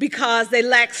because they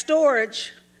lack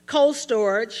storage, cold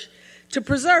storage, to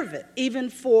preserve it, even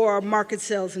for market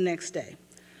sales the next day.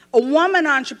 A woman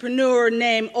entrepreneur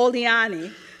named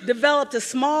Oliani developed a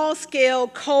small-scale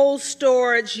cold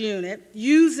storage unit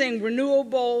using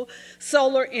renewable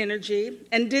solar energy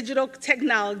and digital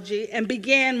technology and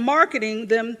began marketing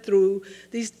them through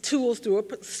these tools through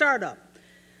a startup.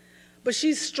 But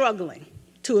she's struggling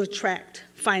to attract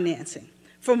financing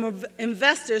from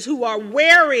investors who are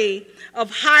wary of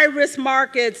high-risk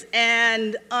markets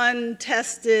and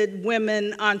untested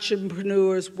women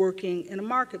entrepreneurs working in a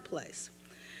marketplace.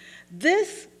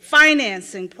 This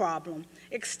financing problem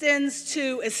extends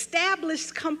to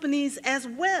established companies as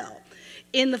well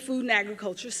in the food and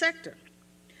agriculture sector.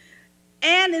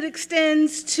 And it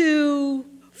extends to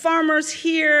farmers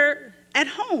here at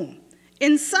home.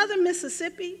 In southern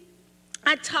Mississippi,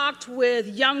 I talked with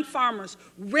young farmers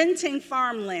renting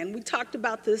farmland. We talked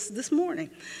about this morning.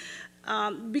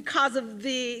 Because of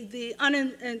the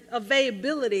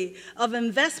unavailability of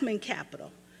investment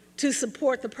capital to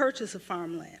support the purchase of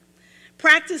farmland.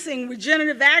 Practicing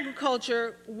regenerative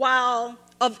agriculture, while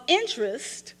of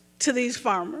interest to these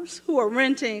farmers who are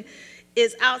renting,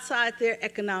 is outside their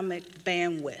economic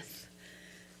bandwidth.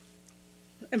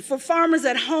 And for farmers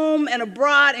at home and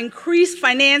abroad, increased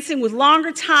financing with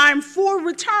longer time for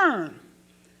return,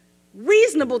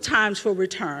 reasonable times for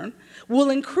return, will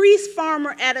increase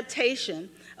farmer adaptation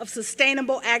of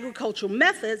sustainable agricultural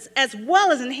methods as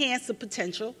well as enhance the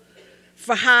potential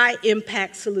for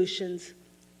high-impact solutions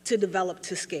to develop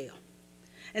to scale.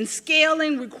 And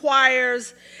scaling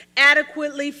requires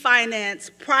adequately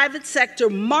financed private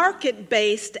sector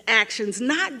market-based actions,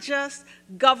 not just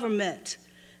government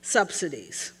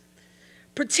subsidies,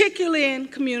 particularly in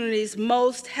communities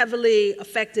most heavily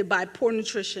affected by poor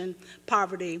nutrition,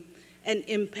 poverty, and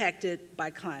impacted by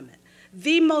climate.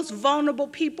 The most vulnerable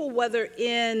people, whether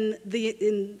in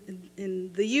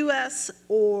the US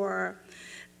or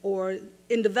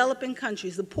in developing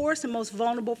countries, the poorest and most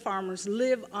vulnerable farmers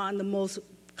live on the most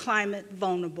climate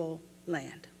vulnerable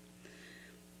land.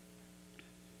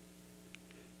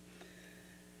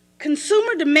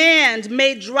 Consumer demand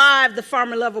may drive the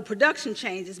farmer level production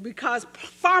changes because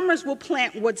farmers will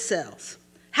plant what sells.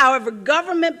 However,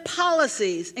 government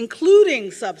policies,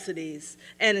 including subsidies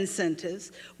and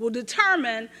incentives, will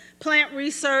determine plant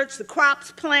research, the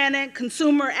crops planted,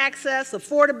 consumer access,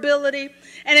 affordability,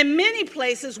 and in many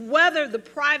places, whether the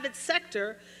private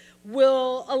sector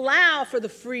will allow for the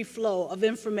free flow of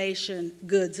information,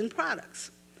 goods, and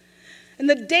products. And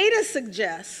the data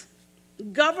suggests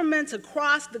governments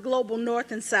across the global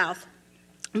north and south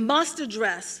must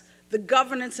address the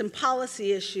governance and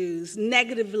policy issues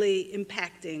negatively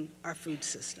impacting our food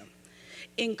system,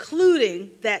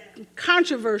 including that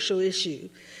controversial issue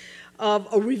of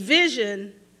a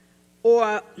revision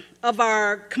of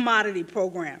our commodity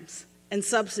programs and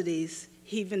subsidies,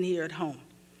 even here at home.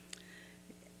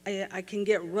 I can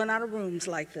get run out of rooms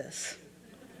like this.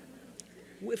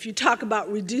 If you talk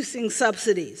about reducing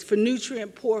subsidies for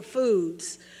nutrient-poor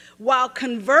foods while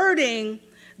converting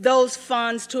those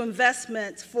funds to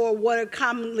investments for what are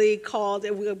commonly called,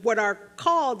 what are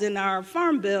called in our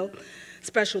Farm Bill,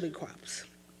 specialty crops,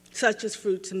 such as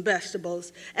fruits and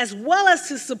vegetables, as well as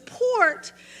to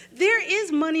support, there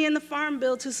is money in the Farm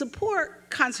Bill to support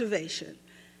conservation,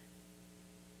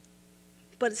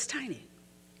 but it's tiny.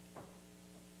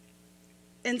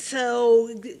 And so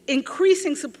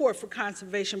increasing support for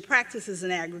conservation practices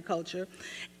in agriculture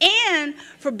and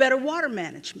for better water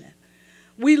management.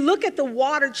 We look at the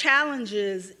water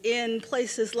challenges in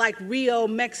places like Rio,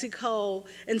 Mexico,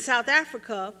 and South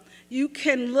Africa. You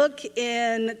can look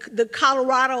in the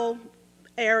Colorado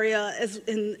area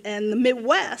and the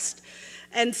Midwest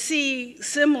and see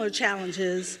similar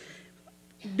challenges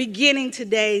beginning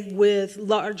today with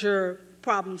larger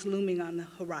problems looming on the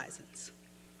horizons.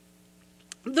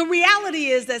 The reality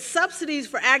is that subsidies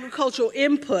for agricultural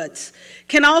inputs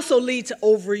can also lead to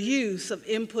overuse of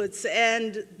inputs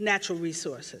and natural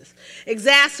resources,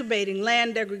 exacerbating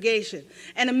land degradation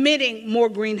and emitting more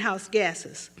greenhouse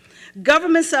gases.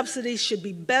 Government subsidies should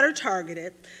be better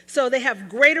targeted so they have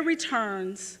greater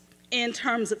returns in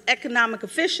terms of economic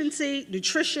efficiency,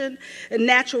 nutrition, and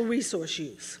natural resource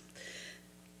use,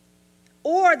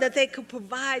 or that they could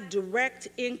provide direct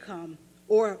income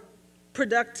or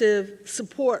productive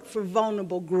support for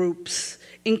vulnerable groups,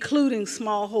 including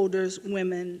smallholders,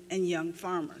 women, and young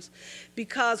farmers.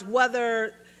 Because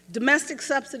whether domestic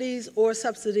subsidies or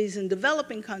subsidies in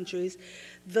developing countries,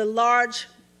 the large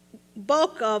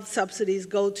bulk of subsidies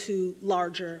go to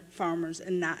larger farmers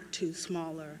and not to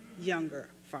smaller, younger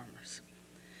farmers.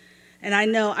 And I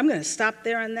know I'm going to stop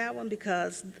there on that one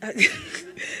because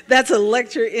that's a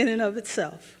lecture in and of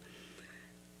itself.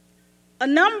 A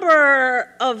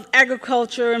number of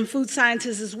agriculture and food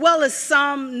scientists, as well as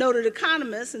some noted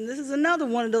economists, and this is another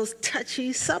one of those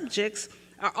touchy subjects,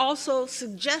 are also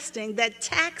suggesting that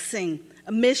taxing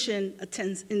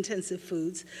emission-intensive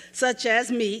foods, such as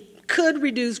meat, could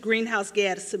reduce greenhouse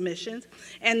gas emissions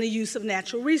and the use of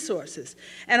natural resources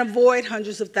and avoid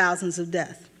hundreds of thousands of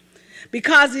deaths.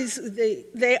 Because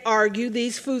they argue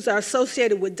these foods are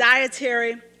associated with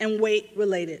dietary and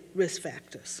weight-related risk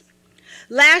factors.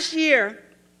 Last year,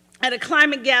 at a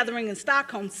climate gathering in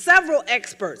Stockholm, several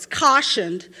experts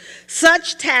cautioned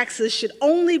such taxes should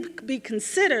only be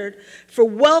considered for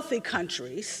wealthy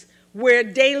countries where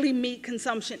daily meat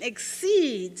consumption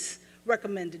exceeds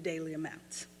recommended daily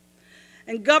amounts.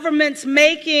 And governments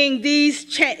making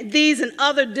these and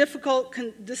other difficult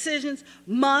decisions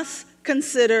must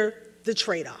consider the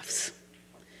trade-offs.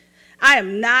 I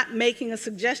am not making a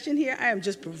suggestion here. I am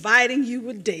just providing you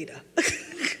with data.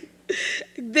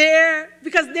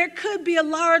 Because there could be a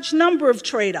large number of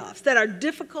trade-offs that are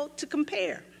difficult to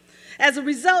compare. As a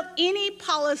result, any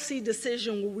policy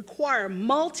decision will require a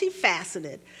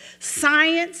multifaceted,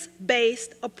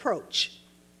 science-based approach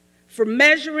for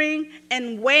measuring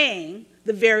and weighing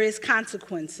the various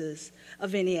consequences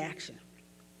of any action.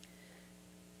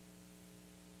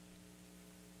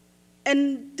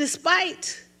 And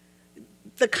despite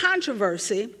the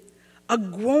controversy, a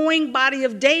growing body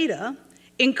of data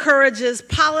encourages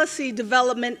policy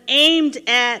development aimed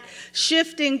at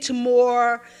shifting to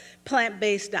more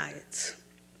plant-based diets,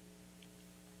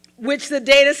 which the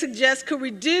data suggests could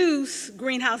reduce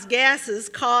greenhouse gases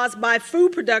caused by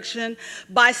food production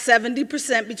by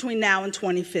 70% between now and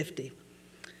 2050.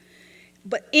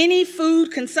 But any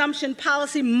food consumption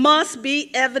policy must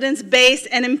be evidence-based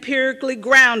and empirically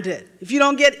grounded. If you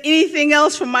don't get anything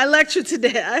else from my lecture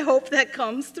today, I hope that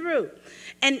comes through.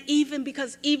 And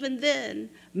because even then,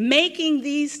 making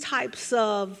these types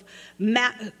of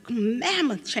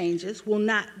mammoth changes will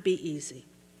not be easy.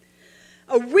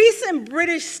 A recent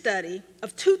British study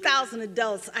of 2,000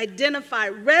 adults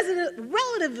identified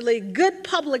relatively good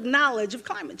public knowledge of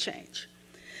climate change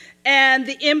and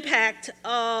the impact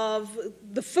of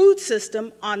the food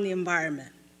system on the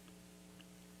environment.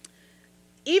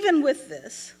 Even with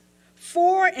this,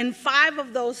 4 in 5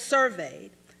 of those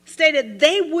surveyed stated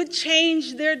they would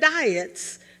change their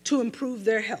diets to improve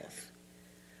their health.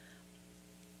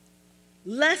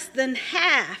 Less than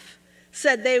half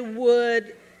said they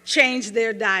would change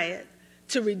their diet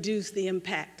to reduce the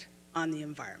impact on the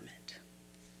environment.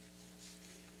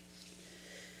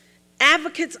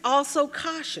 Advocates also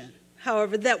caution,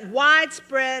 however, that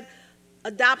widespread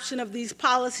adoption of these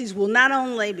policies will not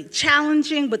only be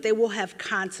challenging, but they will have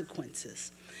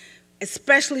consequences,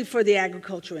 especially for the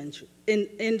agriculture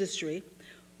industry,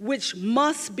 which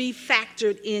must be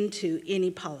factored into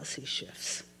any policy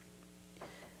shifts.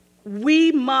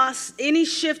 Any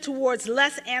shift towards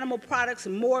less animal products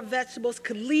and more vegetables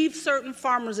could leave certain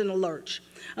farmers in a lurch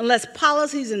unless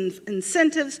policies and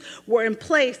incentives were in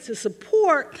place to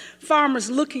support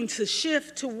farmers looking to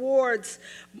shift towards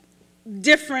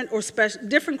different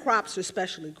crops or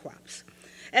specialty crops,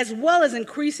 as well as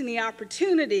increasing the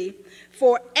opportunity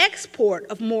for export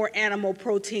of more animal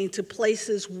protein to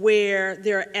places where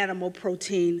there are animal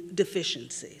protein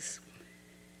deficiencies.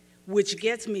 Which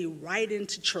gets me right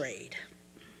into trade.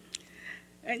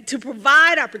 And to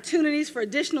provide opportunities for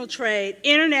additional trade,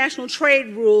 international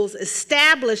trade rules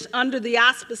established under the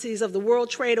auspices of the World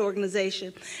Trade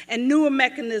Organization and newer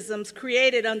mechanisms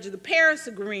created under the Paris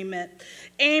Agreement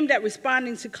aimed at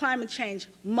responding to climate change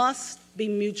must be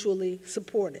mutually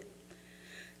supported.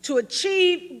 To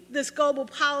achieve this global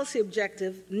policy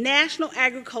objective, national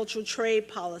agricultural trade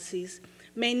policies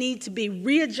may need to be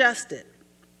readjusted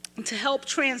to help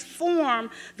transform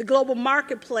the global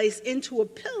marketplace into a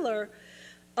pillar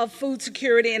of food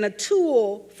security and a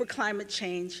tool for climate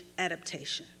change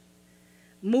adaptation.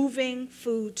 Moving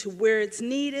food to where it's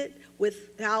needed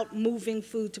without moving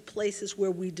food to places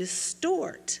where we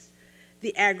distort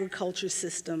the agriculture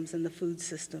systems and the food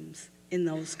systems in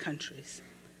those countries.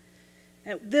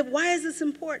 And why is this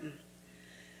important?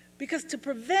 Because to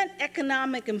prevent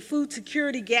economic and food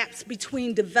security gaps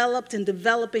between developed and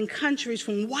developing countries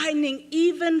from widening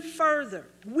even further,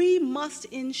 we must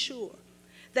ensure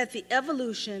that the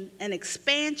evolution and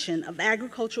expansion of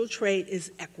agricultural trade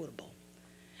is equitable,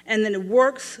 and that it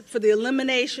works for the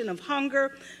elimination of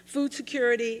hunger, food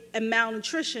security, and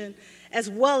malnutrition, as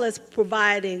well as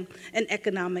providing an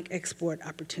economic export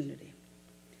opportunity.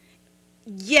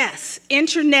 Yes,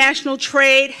 international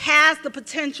trade has the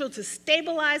potential to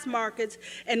stabilize markets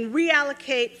and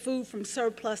reallocate food from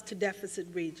surplus to deficit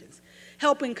regions,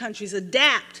 helping countries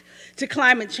adapt to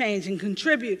climate change and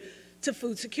contribute to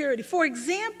food security. For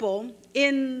example,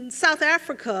 in South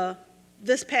Africa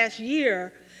this past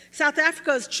year, South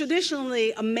Africa is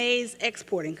traditionally a maize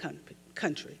exporting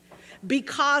country.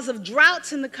 Because of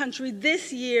droughts in the country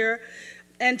this year,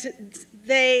 and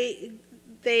they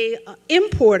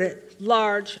imported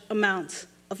large amounts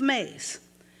of maize.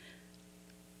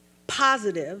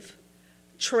 Positive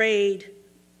trade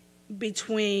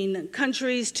between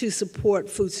countries to support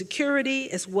food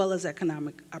security as well as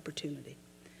economic opportunity.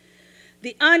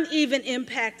 The uneven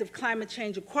impact of climate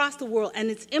change across the world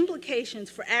and its implications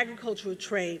for agricultural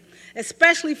trade,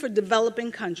 especially for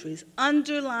developing countries,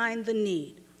 underline the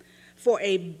need for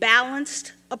a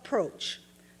balanced approach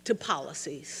to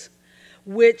policies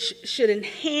which should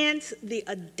enhance the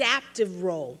adaptive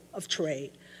role of trade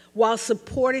while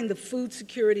supporting the food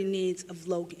security needs of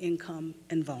low income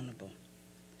and vulnerable.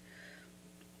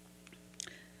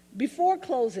 Before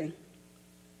closing,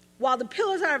 while the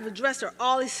pillars I have addressed are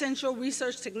all essential,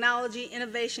 research, technology,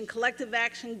 innovation, collective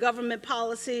action, government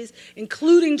policies,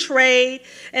 including trade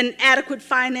and adequate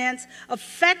finance,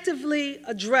 effectively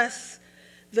address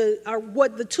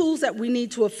the tools that we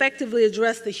need to effectively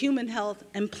address the human health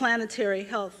and planetary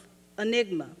health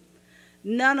enigma.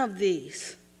 None of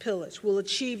these pillars will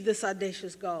achieve this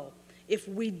audacious goal if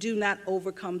we do not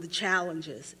overcome the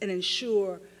challenges and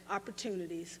ensure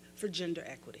opportunities for gender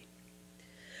equity.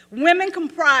 Women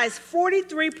comprise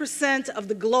 43% of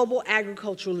the global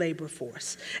agricultural labor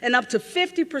force, and up to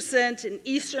 50% in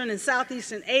Eastern and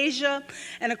Southeastern Asia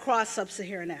and across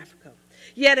sub-Saharan Africa.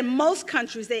 Yet in most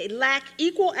countries, they lack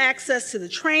equal access to the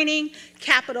training,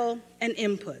 capital, and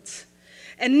inputs.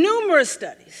 And numerous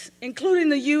studies, including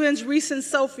the UN's recent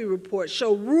SOPHI report,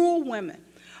 show rural women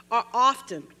are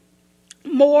often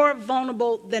more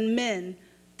vulnerable than men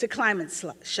to climate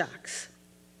shocks.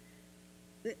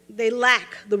 They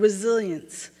lack the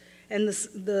resilience and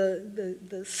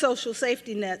the social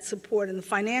safety net support and the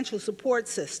financial support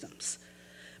systems.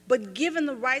 But given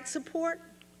the right support,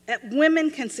 women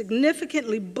can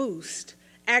significantly boost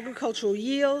agricultural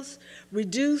yields,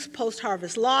 reduce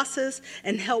post-harvest losses,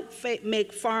 and help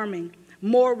make farming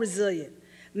more resilient,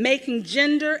 making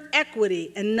gender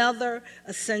equity another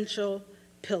essential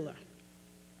pillar.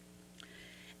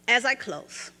 As I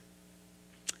close,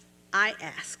 I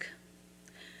ask,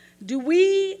 do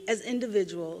we as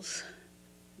individuals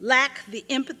lack the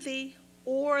empathy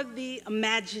or the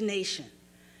imagination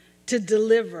to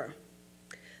deliver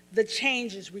the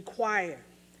changes required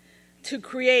to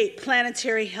create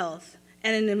planetary health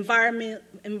and an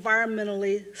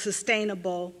environmentally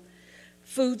sustainable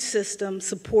food system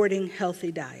supporting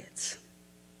healthy diets?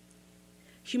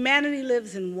 Humanity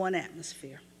lives in one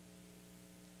atmosphere,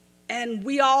 and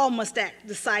we all must act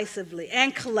decisively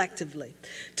and collectively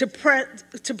to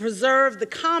preserve the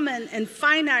common and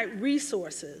finite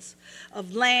resources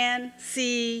of land,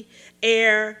 sea,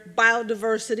 air,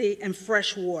 biodiversity, and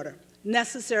fresh water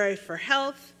necessary for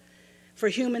health, for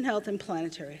human health and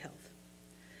planetary health.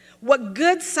 What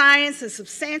good science and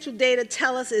substantial data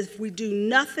tell us is if we do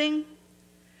nothing,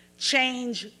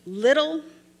 change little,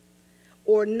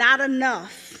 or not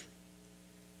enough,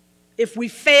 if we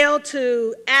fail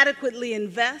to adequately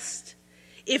invest,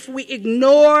 if we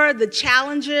ignore the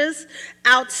challenges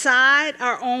outside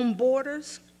our own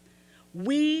borders,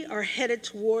 we are headed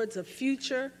towards a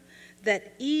future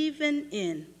that even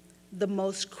in the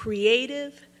most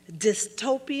creative,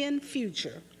 dystopian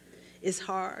future is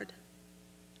hard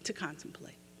to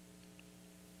contemplate.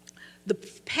 The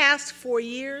past 4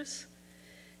 years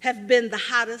have been the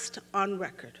hottest on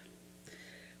record.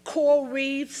 Coral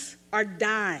reefs are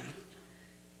dying,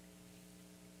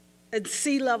 and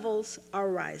sea levels are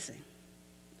rising.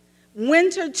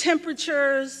 Winter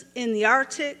temperatures in the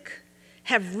Arctic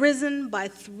have risen by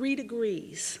 3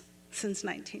 degrees since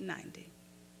 1990.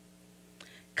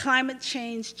 Climate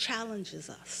change challenges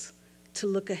us to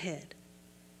look ahead,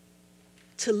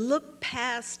 to look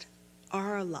past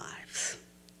our lives,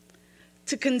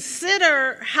 to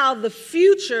consider how the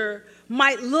future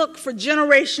might look for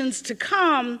generations to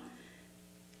come,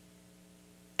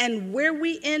 and where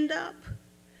we end up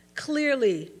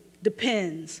clearly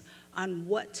depends on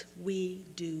what we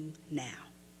do now.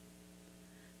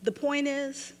 The point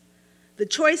is, the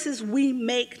choices we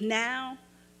make now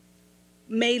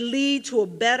may lead to a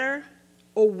better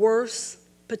or worse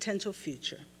potential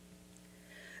future.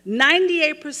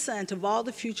 98% of all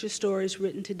the future stories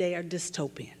written today are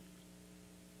dystopian.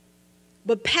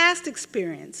 But past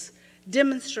experience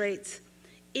demonstrates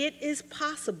it is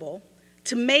possible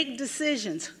to make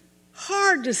decisions,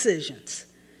 hard decisions,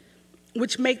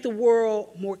 which make the world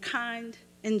more kind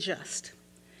and just.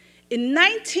 In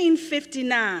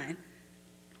 1959,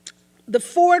 the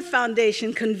Ford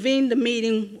Foundation convened a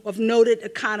meeting of noted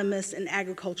economists and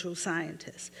agricultural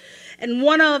scientists. And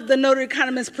one of the noted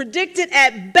economists predicted,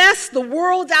 at best, the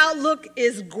world's outlook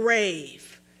is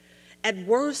grave. At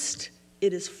worst,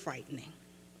 it is frightening.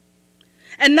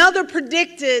 Another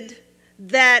predicted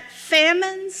that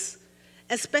famines,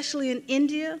 especially in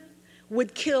India,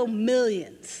 would kill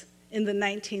millions in the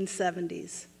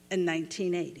 1970s and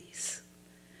 1980s.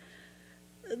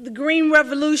 The Green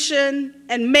Revolution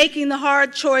and making the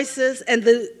hard choices and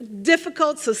the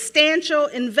difficult, substantial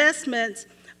investments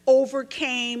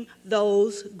overcame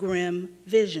those grim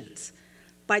visions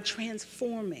by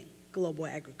transforming global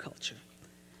agriculture.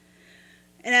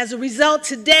 And as a result,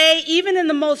 today, even in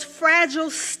the most fragile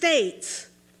states,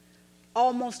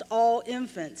 almost all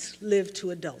infants live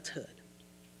to adulthood.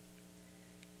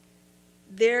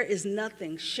 There is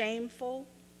nothing shameful,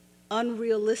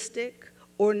 unrealistic,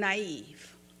 or naive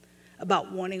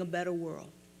about wanting a better world.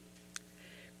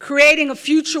 Creating a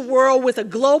future world with a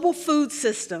global food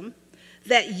system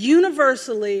that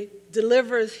universally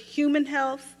delivers human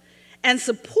health and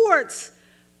supports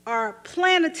our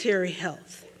planetary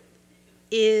health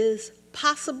is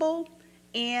possible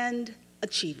and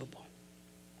achievable.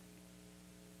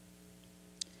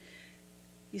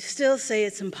 You still say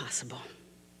it's impossible.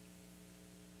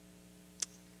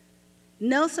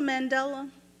 Nelson Mandela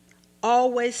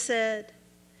always said,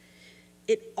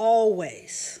 it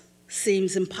always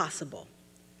seems impossible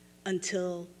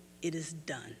until it is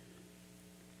done.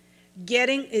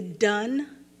 Getting it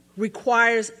done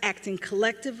requires acting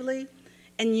collectively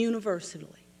and universally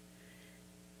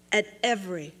at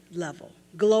every level,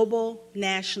 global,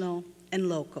 national, and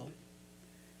local.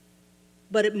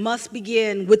 But it must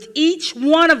begin with each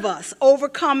one of us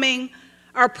overcoming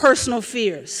our personal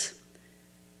fears,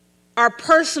 our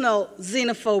personal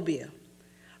xenophobia,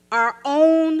 our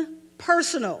own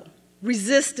personal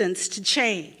resistance to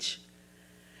change,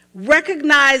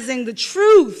 recognizing the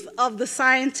truth of the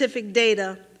scientific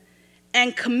data,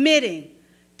 and committing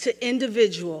to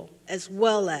individual as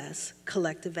well as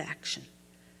collective action.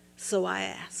 So I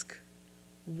ask,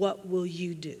 what will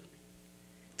you do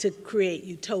to create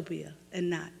utopia and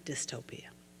not dystopia?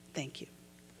 Thank you.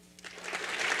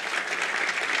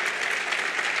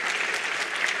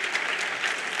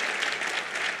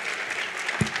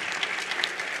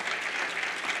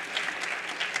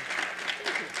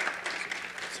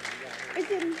 It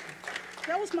didn't.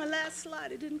 That was my last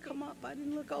slide. It didn't come up. I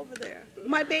didn't look over there.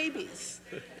 My babies.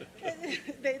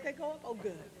 they go up? Oh,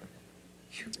 good.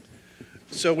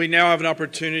 So we now have an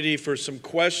opportunity for some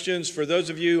questions. For those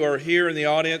of you who are here in the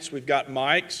audience, we've got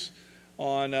mics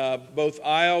on both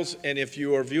aisles. And if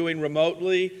you are viewing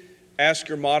remotely, ask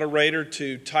your moderator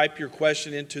to type your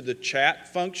question into the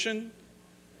chat function.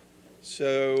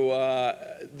 So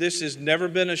this has never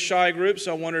been a shy group,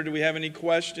 so I wonder, do we have any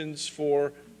questions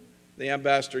for the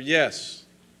ambassador? Yes.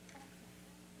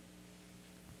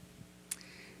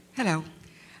 Hello.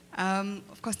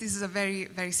 Of course, this is a very,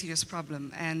 very serious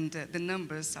problem, and the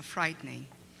numbers are frightening.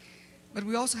 But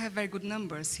we also have very good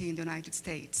numbers here in the United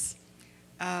States.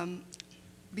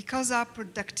 Because our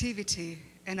productivity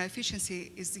and our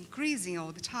efficiency is increasing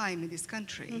all the time in this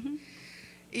country,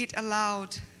 it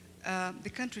allowed the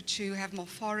country to have more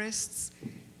forests,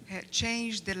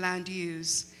 change the land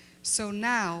use. So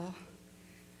now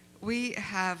we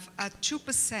have a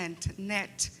 2%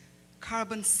 net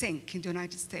carbon sink in the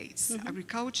United States.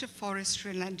 Agriculture,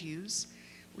 forestry, land use.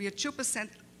 We are 2%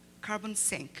 carbon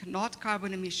sink, not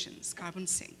carbon emissions, carbon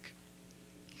sink.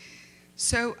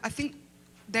 So I think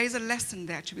there is a lesson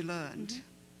there to be learned.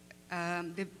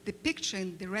 The picture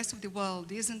in the rest of the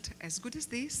world isn't as good as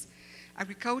this.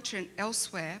 Agriculture and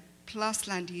elsewhere, plus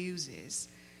land uses,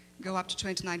 go up to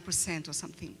 29% or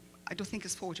something. I don't think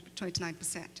it's 40, but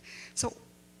 29%. So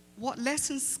what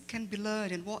lessons can be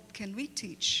learned and what can we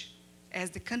teach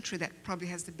as the country that probably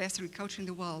has the best agriculture in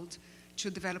the world to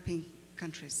developing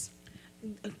countries?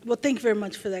 Well, thank you very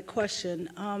much for that question.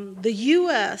 The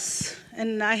U.S.,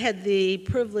 and I had the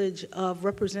privilege of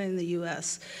representing the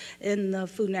U.S. in the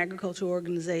Food and Agriculture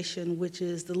Organization, which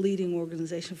is the leading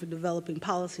organization for developing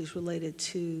policies related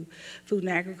to food and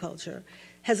agriculture,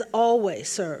 has always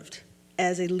served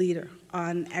as a leader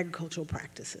on agricultural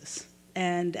practices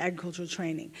and agricultural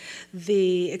training.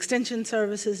 The extension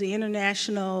services, the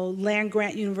international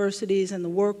land-grant universities, and the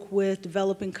work with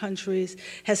developing countries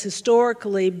has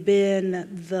historically been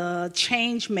the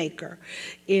change maker,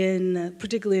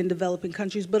 particularly in developing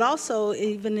countries, but also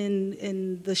even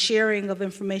in the sharing of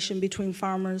information between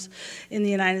farmers in the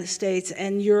United States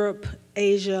and Europe,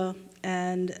 Asia,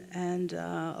 and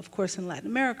of course in Latin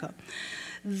America.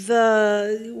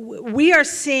 We are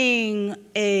seeing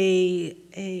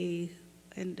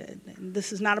and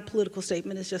this is not a political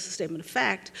statement, it's just a statement of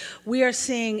fact, we are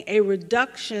seeing a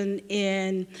reduction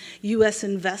in U.S.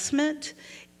 investment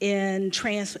in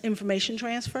information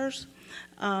transfers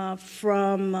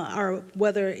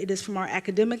whether it is from our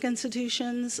academic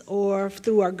institutions or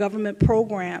through our government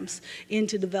programs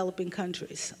into developing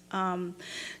countries.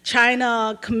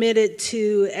 China committed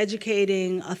to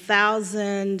educating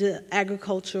 1,000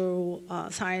 agricultural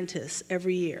scientists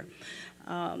every year.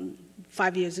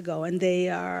 5 years ago, and they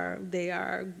are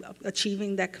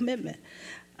achieving that commitment.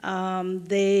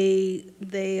 They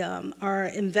are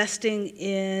investing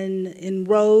in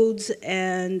roads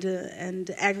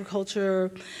and agriculture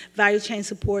value chain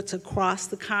supports across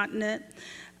the continent.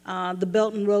 The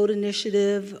Belt and Road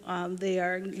Initiative, they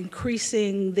are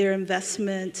increasing their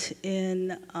investment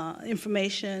in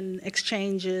information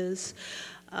exchanges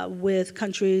with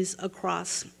countries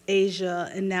across Asia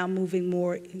and now moving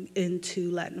more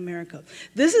into Latin America.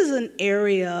 This is an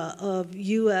area of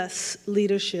U.S.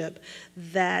 leadership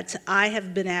that I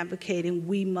have been advocating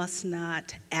we must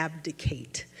not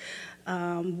abdicate.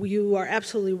 You are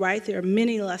absolutely right. There are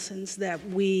many lessons that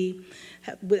we've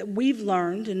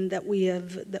learned and that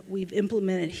we've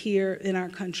implemented here in our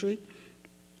country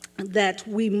that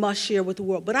we must share with the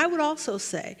world. But I would also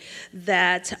say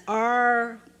that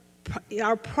our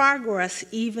progress,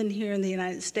 even here in the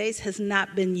United States, has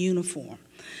not been uniform.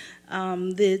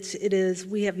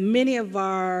 We have many of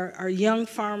our young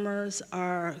farmers,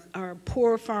 our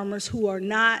poor farmers who are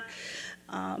not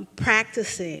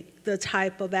practicing the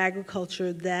type of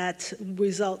agriculture that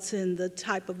results in the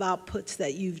type of outputs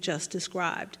that you've just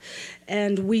described.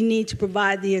 And we need to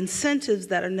provide the incentives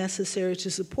that are necessary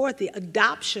to support the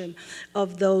adoption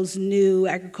of those new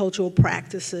agricultural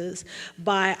practices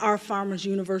by our farmers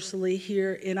universally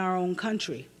here in our own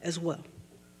country as well.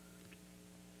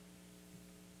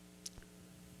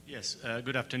 Yes,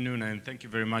 good afternoon, and thank you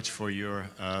very much for your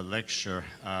lecture.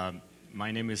 My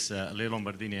name is Leo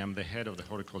Lombardini. I'm the head of the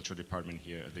horticulture department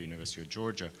here at the University of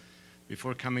Georgia.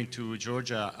 Before coming to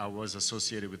Georgia, I was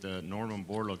associated with the Norman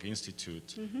Borlaug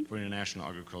Institute for International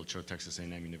Agriculture at Texas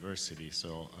A&M University.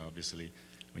 So obviously,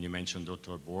 when you mentioned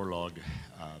Dr. Borlaug,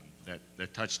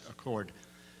 that touched a chord.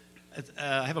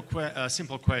 I have a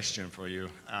simple question for you.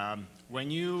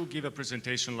 When you give a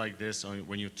presentation like this, or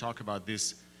when you talk about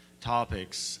these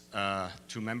topics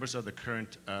to members of the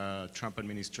current Trump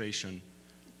administration,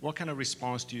 what kind of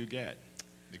response do you get?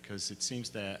 Because it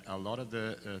seems that a lot of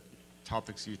the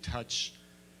topics you touch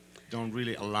don't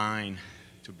really align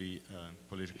to be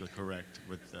politically correct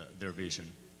with their vision.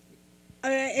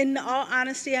 In all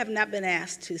honesty, I have not been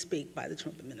asked to speak by the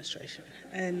Trump administration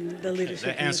and the leadership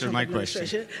of the answered my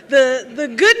question.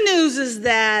 The good news is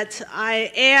that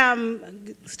I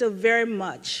am still very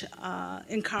much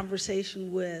in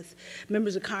conversation with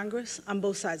members of Congress on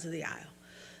both sides of the aisle.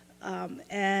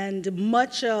 And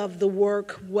much of the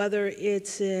work, whether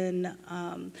it's in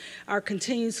our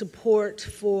continued support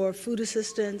for food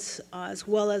assistance, as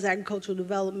well as agricultural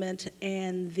development,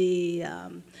 and the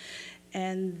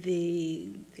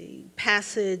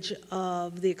passage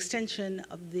of the extension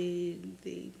of the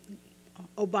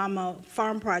Obama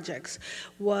farm projects,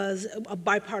 was a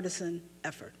bipartisan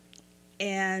effort.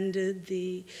 And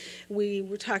we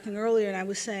were talking earlier, and I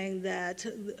was saying that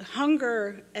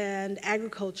hunger and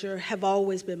agriculture have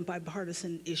always been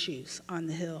bipartisan issues on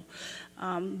the Hill.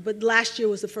 But last year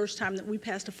was the first time that we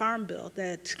passed a farm bill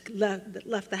that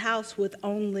left the House with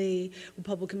only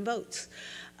Republican votes.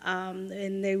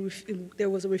 And there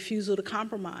was a refusal to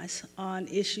compromise on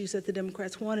issues that the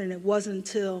Democrats wanted. And it wasn't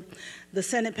until the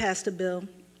Senate passed a bill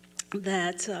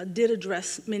that did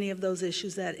address many of those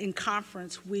issues, that in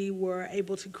conference we were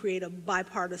able to create a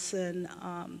bipartisan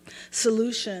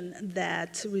solution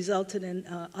that resulted in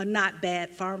a not bad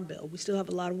farm bill. We still have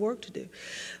a lot of work to do.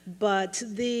 But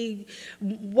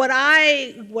what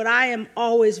I am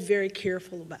always very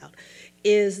careful about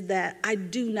is that I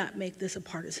do not make this a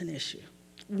partisan issue.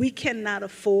 We cannot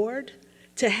afford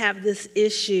to have this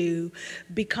issue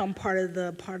become part of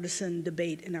the partisan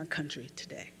debate in our country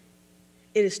today.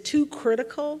 It is too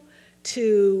critical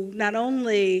to not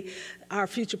only our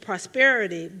future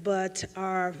prosperity, but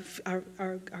as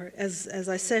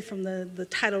I said from the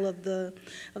title of the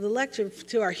lecture,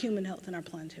 to our human health and our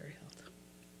planetary health.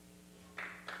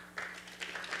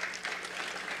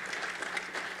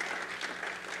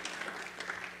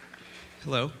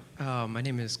 Hello, my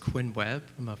name is Quinn Webb.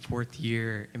 I'm a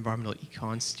fourth-year environmental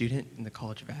econ student in the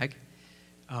College of Ag.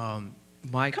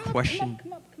 My question.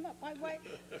 Come up. Wait.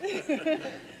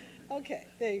 Okay,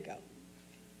 there you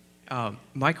go.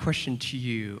 My question to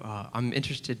you, I'm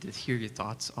interested to hear your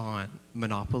thoughts on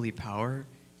monopoly power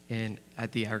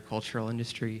at the agricultural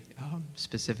industry,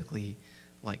 specifically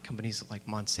like companies like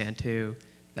Monsanto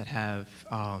that have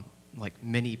like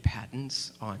many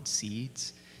patents on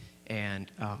seeds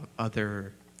and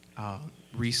other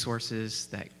resources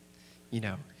that, you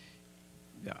know,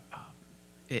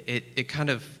 it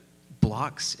kind of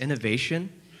blocks innovation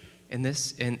in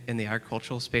the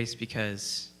agricultural space,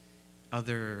 because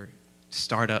other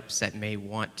startups that may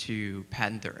want to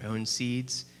patent their own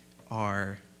seeds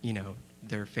are, you know,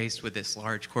 they're faced with this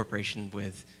large corporation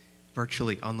with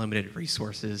virtually unlimited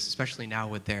resources, especially now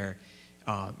with their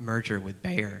merger with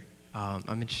Bayer.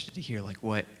 I'm interested to hear like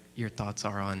what your thoughts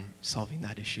are on solving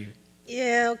that issue.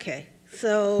 Yeah, okay.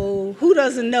 So who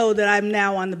doesn't know that I'm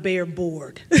now on the Bayer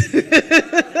board?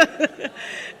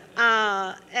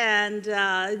 And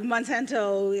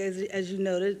Monsanto, as you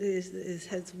noted,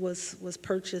 was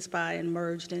purchased by and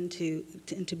merged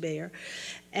into Bayer.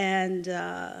 And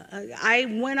I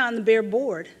went on the Bayer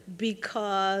board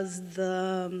because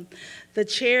the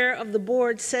chair of the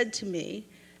board said to me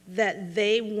that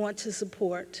they want to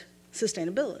support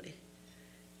sustainability.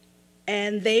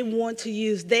 And they want to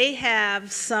use, they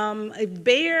have some,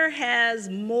 Bayer has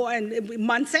more, and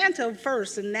Monsanto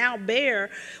first, and now Bayer,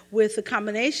 with the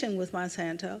combination with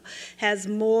Monsanto, has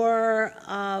more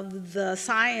of the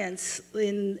science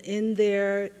in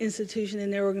their institution, in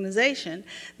their organization,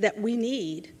 that we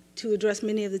need to address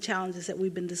many of the challenges that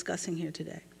we've been discussing here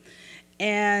today.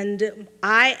 And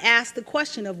I asked the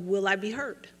question of, will I be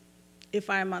heard if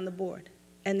I am on the board?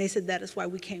 And they said, that is why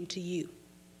we came to you.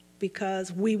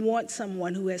 Because we want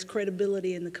someone who has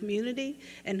credibility in the community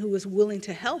and who is willing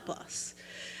to help us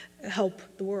help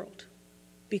the world,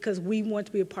 because we want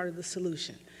to be a part of the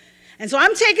solution. And so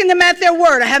I'm taking them at their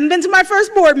word. I haven't been to my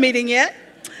first board meeting yet.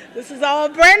 This is all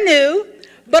brand new.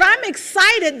 But I'm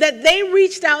excited that they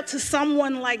reached out to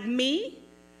someone like me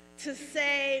to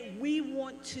say, we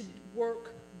want to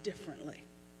work differently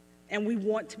and we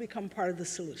want to become part of the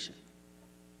solution.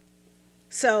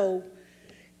 So,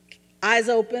 eyes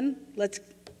open, let's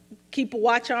keep a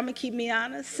watch on me, keep me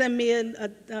honest, send me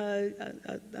a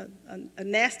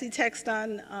nasty text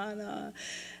on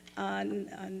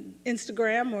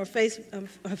Instagram or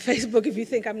Facebook if you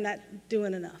think I'm not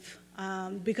doing enough.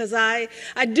 Because I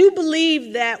do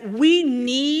believe that we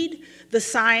need the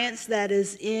science that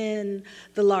is in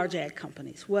the large ag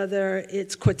companies, whether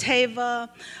it's Corteva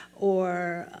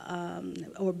or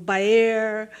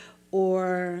Bayer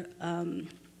or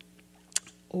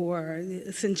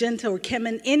Syngenta or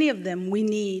Chemin, any of them, we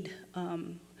need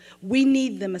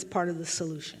them as part of the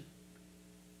solution.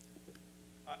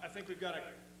 I think we've got a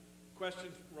question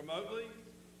remotely.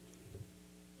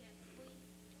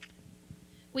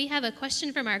 We have a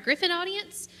question from our Griffin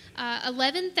audience.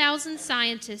 11,000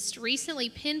 scientists recently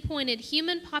pinpointed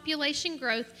human population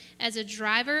growth as a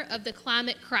driver of the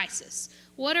climate crisis.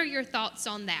 What are your thoughts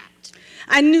on that?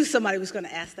 I knew somebody was going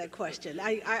to ask that question.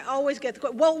 I always get the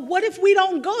question, well, what if we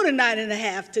don't go to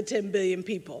 9.5 to 10 billion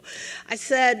people? I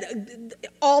said,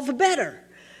 all the better.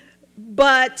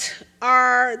 But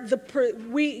the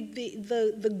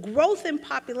growth in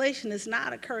population is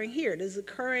not occurring here. It is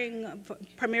occurring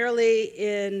primarily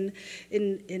in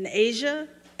Asia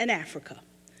and Africa.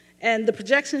 And the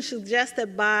projections suggest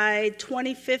that by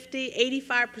 2050,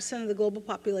 85% of the global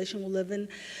population will live in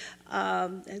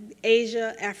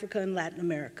Asia, Africa, and Latin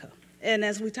America. And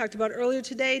as we talked about earlier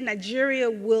today, Nigeria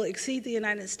will exceed the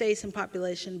United States in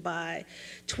population by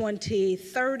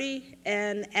 2030.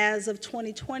 And as of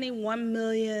 2020, 1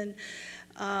 million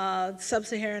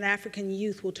sub-Saharan African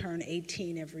youth will turn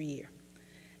 18 every year.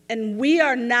 And we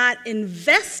are not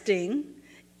investing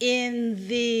in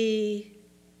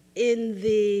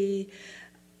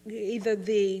either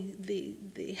the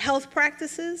health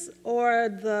practices or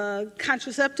the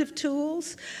contraceptive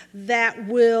tools that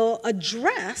will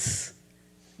address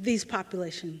these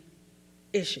population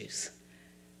issues.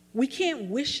 We can't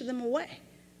wish them away.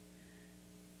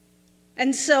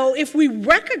 And so if we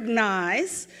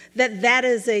recognize that that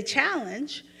is a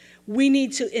challenge, we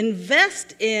need to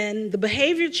invest in the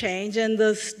behavior change and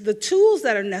the tools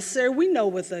that are necessary, we know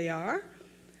what they are,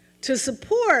 to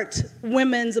support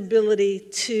women's ability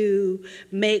to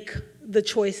make the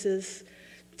choices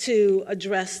to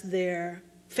address their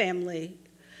family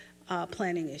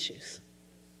planning issues.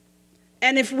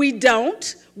 And if we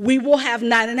don't, we will have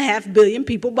 9.5 billion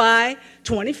people by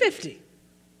 2050.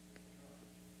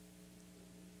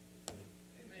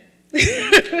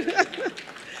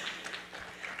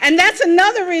 And that's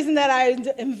another reason that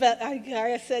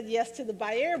I said yes to the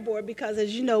Bayer board, because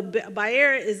as you know,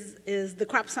 Bayer is the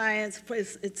crop science,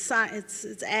 it's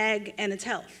ag and it's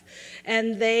health.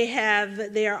 And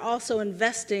they are also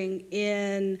investing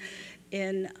in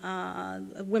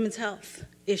women's health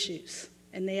issues.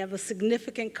 And they have a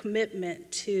significant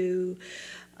commitment to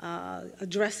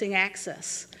addressing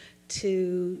access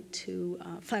to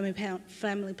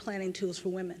family planning tools for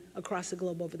women across the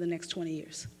globe over the next 20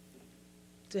 years.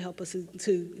 To help us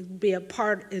to be a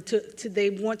part, they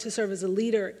want to serve as a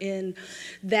leader in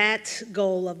that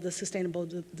goal of the Sustainable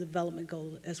Development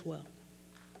Goal as well.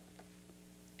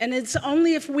 And it's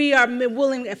only if we are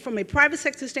willing, from a private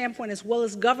sector standpoint as well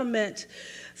as government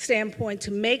standpoint,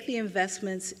 to make the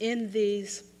investments in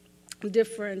these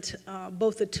different,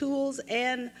 both the tools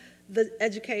and the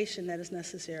education that is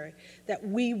necessary, that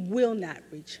we will not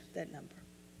reach that number.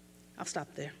 I'll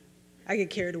stop there. I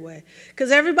get carried away.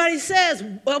 Because everybody says,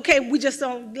 okay, we just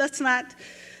don't,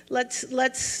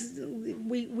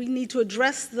 we need to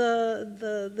address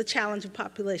the challenge of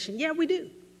population. Yeah, we do.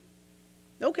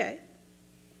 Okay.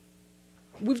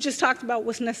 We've just talked about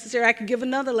what's necessary. I could give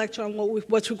another lecture on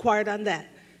what's required on that.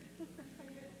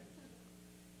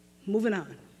 Moving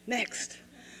on. Next.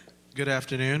 Good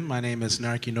afternoon. My name is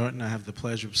Narki Norton. I have the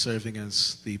pleasure of serving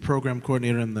as the program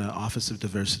coordinator in the Office of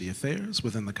Diversity Affairs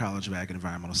within the College of Ag and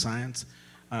Environmental Science.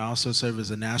 I also serve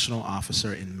as a national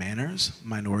officer in Manners,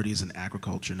 Minorities in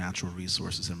Agriculture, Natural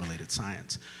Resources, and Related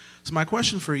Science. So my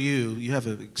question for you, you have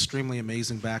an extremely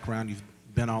amazing background. You've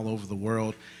been all over the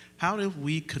world. How do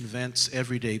we convince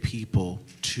everyday people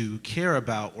to care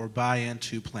about or buy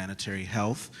into planetary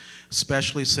health,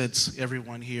 especially since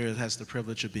everyone here has the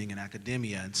privilege of being in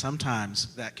academia, and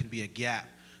sometimes that can be a gap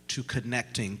to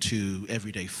connecting to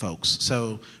everyday folks.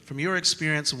 So from your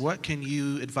experience, what can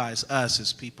you advise us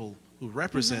as people who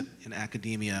represent in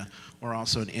academia or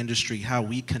also in industry, how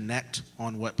we connect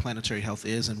on what planetary health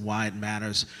is and why it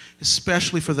matters,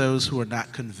 especially for those who are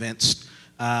not convinced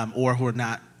or who are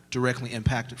not directly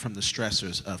impacted from the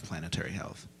stressors of planetary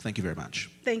health? Thank you very much.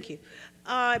 Thank you.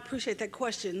 I appreciate that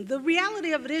question. The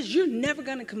reality of it is you're never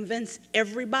going to convince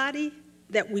everybody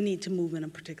that we need to move in a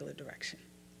particular direction.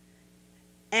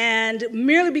 And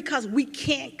merely because we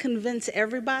can't convince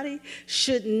everybody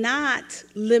should not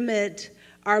limit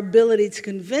our ability to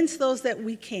convince those that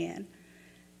we can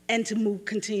and to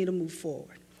continue to move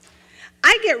forward.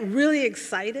 I get really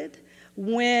excited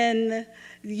when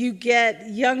you get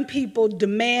young people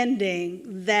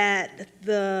demanding that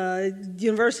the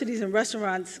universities and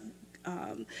restaurants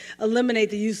eliminate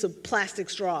the use of plastic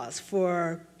straws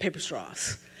for paper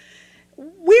straws.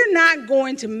 We're not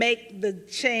going to make the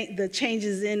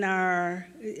changes in our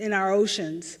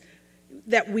oceans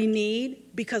that we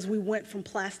need because we went from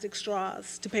plastic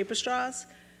straws to paper straws.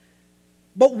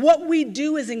 But what we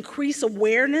do is increase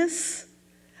awareness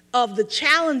of the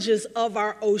challenges of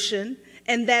our ocean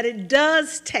and that it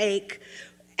does take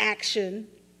action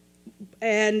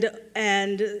and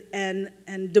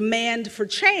demand for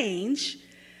change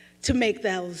to make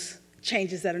those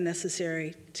changes that are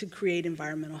necessary to create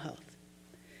environmental health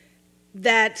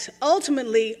that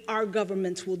ultimately our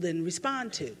governments will then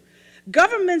respond to.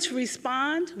 Governments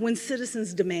respond when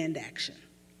citizens demand action.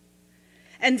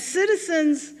 And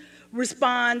citizens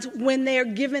respond when they are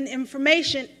given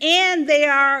information and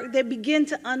they begin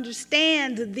to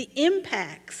understand the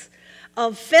impacts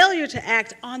of failure to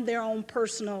act on their own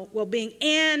personal well-being,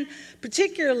 and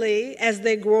particularly as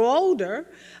they grow older,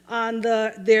 on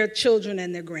their children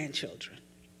and their grandchildren.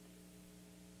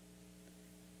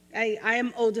 I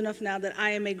am old enough now that I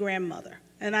am a grandmother,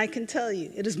 and I can tell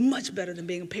you it is much better than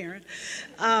being a parent.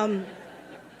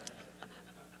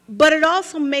 But it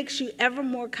also makes you ever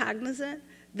more cognizant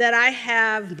that I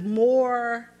have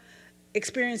more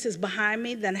experiences behind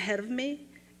me than ahead of me,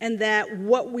 and that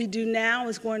what we do now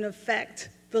is going to affect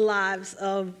the lives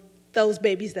of those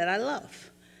babies that I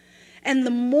love. And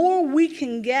the more we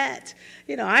can get,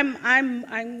 you know,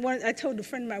 I told a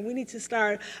friend of mine, we need to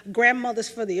start Grandmothers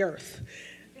for the Earth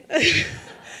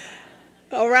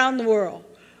around the world.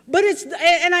 But it's,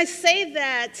 and I say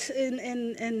that,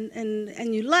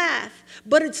 and you laugh,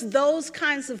 but it's those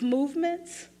kinds of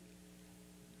movements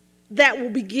that will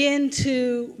begin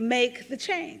to make the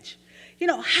change. You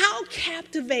know, how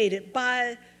captivated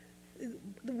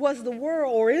was the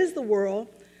world, or is the world,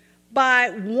 by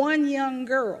one young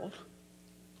girl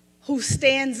who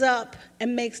stands up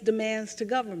and makes demands to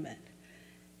government?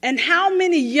 And how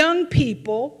many young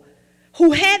people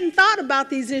who hadn't thought about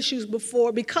these issues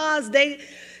before because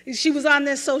she was on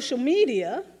their social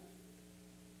media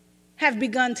have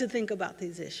begun to think about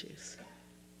these issues?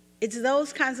 It's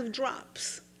those kinds of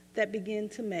drops that begin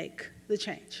to make the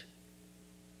change.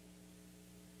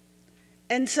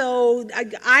 And so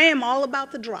I am all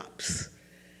about the drops.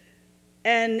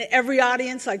 And every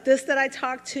audience like this that I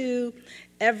talk to,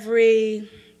 every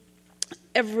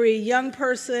young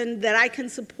person that I can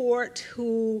support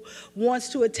who wants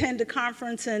to attend a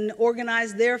conference and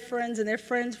organize their friends and their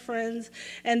friends' friends,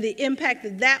 and the impact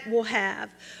that that will have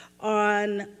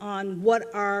on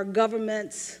what our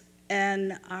governments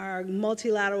and our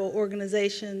multilateral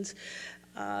organizations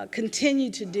continue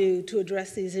to do to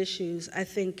address these issues, I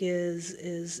think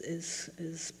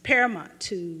is paramount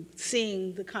to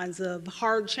seeing the kinds of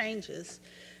hard changes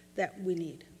that we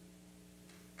need.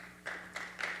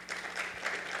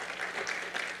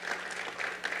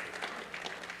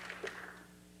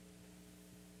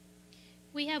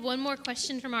 We have one more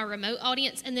question from our remote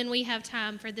audience, and then we have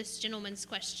time for this gentleman's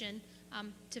question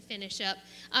to finish up.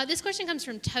 This question comes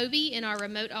from Toby in our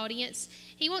remote audience.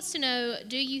 He wants to know,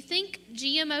 do you think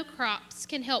GMO crops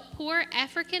can help poor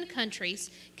African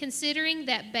countries, considering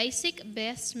that basic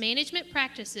best management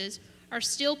practices are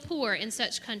still poor in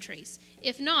such countries?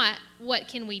 If not, what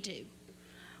can we do?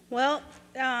 Well,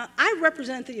 I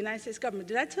represent the United States government.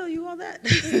 Did I tell you all that?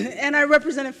 And I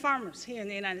represented farmers here in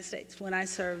the United States when I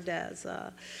served as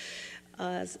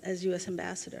U.S.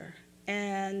 ambassador.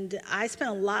 And I spent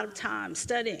a lot of time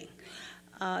studying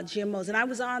GMOs. And I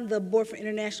was on the Board for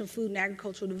International Food and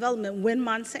Agricultural Development when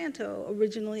Monsanto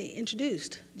originally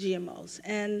introduced GMOs.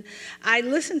 And I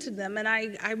listened to them, and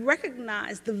I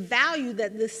recognized the value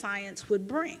that this science would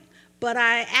bring. But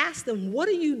I asked them, what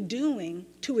are you doing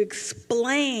to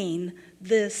explain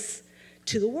this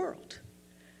to the world?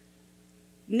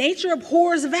 Nature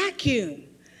abhors a vacuum.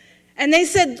 And they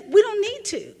said, we don't need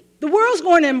to. The world's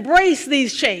going to embrace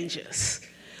these changes.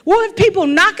 We'll have people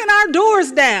knocking our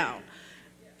doors down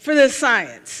for this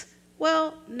science.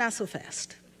 Well, not so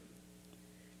fast.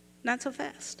 Not so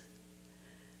fast.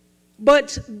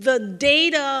 But the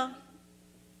data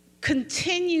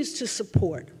continues to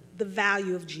support the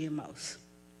value of GMOs.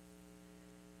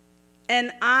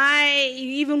 And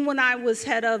even when I was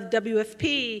head of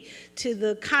WFP, to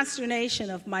the consternation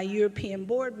of my European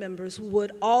board members,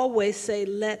 would always say,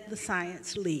 let the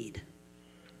science lead.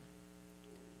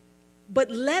 But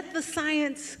let the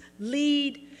science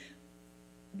lead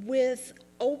with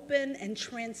open and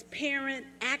transparent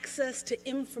access to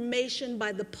information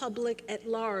by the public at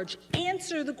large.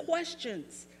 Answer the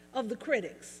questions of the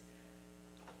critics.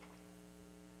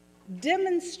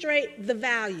 Demonstrate the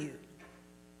value.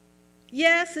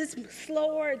 Yes, it's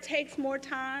slower, it takes more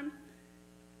time,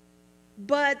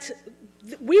 but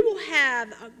we will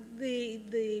have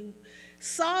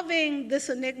solving this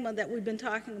enigma that we've been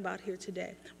talking about here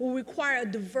today will require a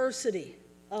diversity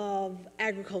of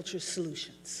agriculture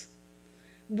solutions.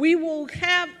 We will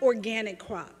have organic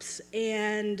crops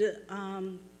and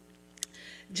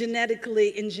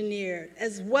genetically engineered,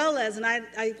 as well as, and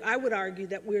I would argue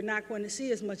that we're not going to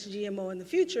see as much GMO in the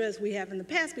future as we have in the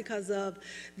past because of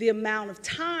the amount of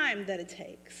time that it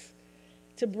takes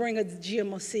to bring a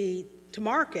GMO seed to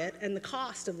market and the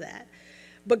cost of that.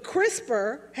 But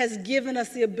CRISPR has given us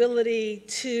the ability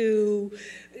to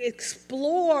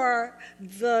explore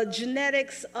the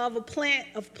genetics of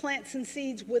plants and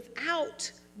seeds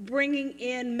without bringing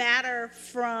in matter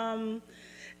from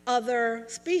other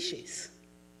species.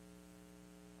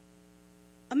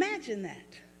 Imagine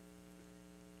that.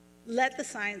 Let the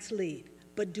science lead,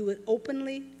 but do it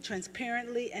openly,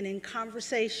 transparently, and in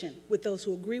conversation with those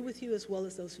who agree with you as well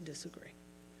as those who disagree.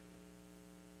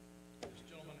 This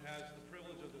gentleman has the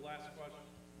privilege of the last question.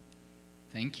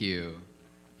 Thank you.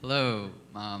 Hello,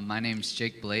 my name's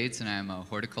Jake Blades, and I'm a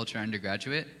horticulture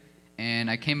undergraduate.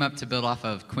 And I came up to build off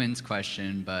of Quinn's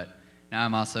question, but now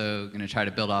I'm also going to try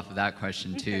to build off of that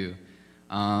question too.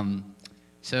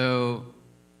 So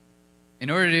in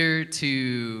order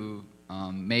to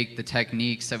make the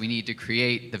techniques that we need to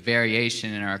create the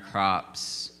variation in our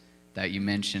crops that you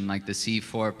mentioned, like the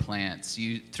C4 plants,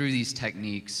 through these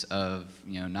techniques of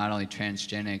not only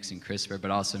transgenics and CRISPR,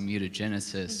 but also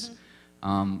mutagenesis,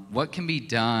 what can be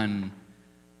done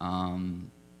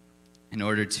in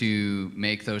order to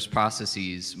make those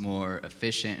processes more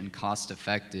efficient and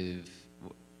cost-effective,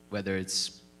 whether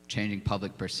it's changing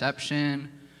public perception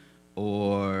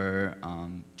or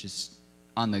just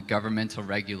on the governmental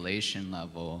regulation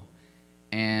level?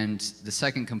 And the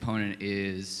second component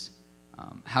is,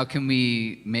 how can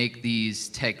we make these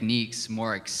techniques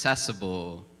more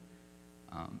accessible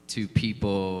to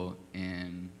people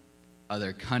in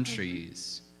other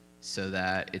countries so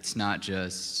that it's not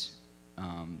just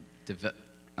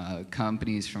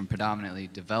companies from predominantly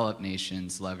developed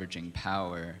nations leveraging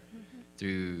power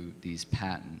through these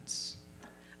patents?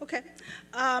 Okay,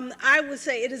 I would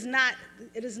say it is not.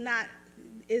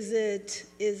 Is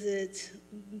it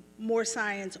more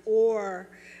science or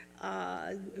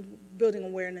building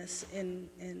awareness in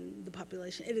the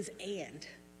population? It is and.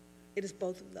 It is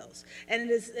both of those. And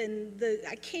it is,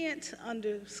 I can't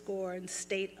underscore and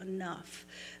state enough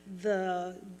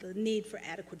the need for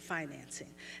adequate financing.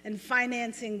 And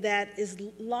financing that is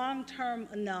long-term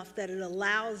enough that it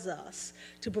allows us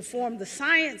to perform the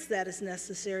science that is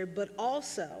necessary, but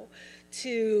also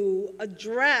to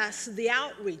address the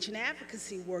outreach and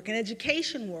advocacy work and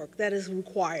education work that is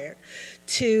required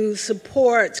to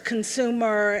support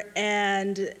consumer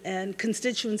and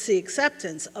constituency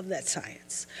acceptance of that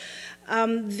science.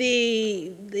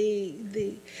 The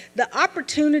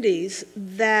opportunities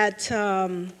that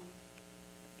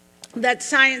that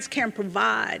science can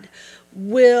provide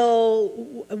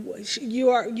will, you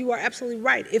are absolutely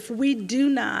right. If we do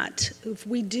not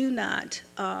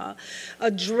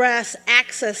address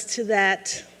access to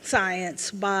that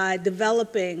science by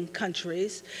developing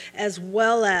countries as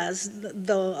well as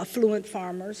the affluent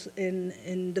farmers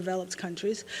in developed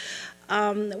countries,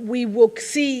 we will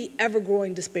see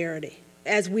ever-growing disparity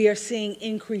as we are seeing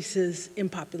increases in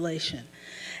population.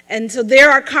 And so there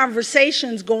are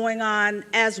conversations going on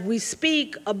as we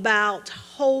speak about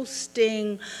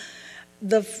hosting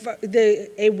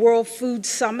a World Food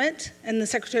Summit, and the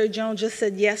Secretary General just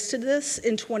said yes to this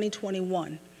in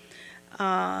 2021.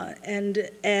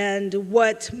 And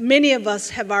what many of us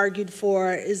have argued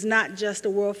for is not just a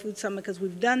World Food Summit, because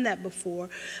we've done that before,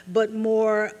 but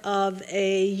more of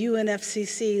a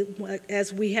UNFCCC,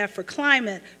 as we have for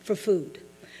climate, for food,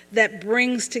 that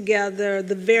brings together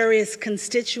the various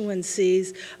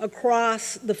constituencies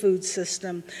across the food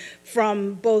system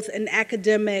from both an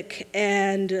academic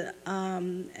and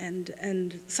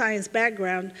science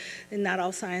background, and not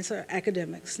all science are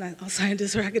academics, not all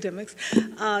scientists are academics,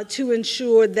 to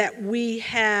ensure that we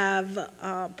have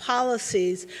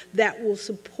policies that will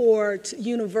support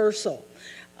universal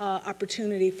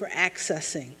opportunity for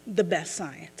accessing the best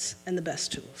science and the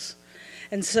best tools.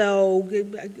 And so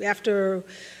after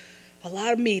a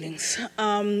lot of meetings,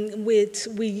 we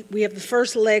have the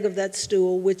first leg of that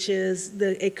stool, which is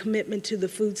a commitment to the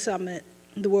Food Summit,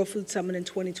 the World Food Summit in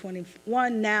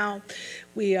 2021. Now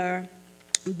we are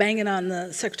banging on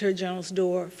the Secretary General's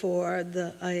door for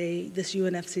this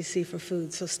UNFCCC for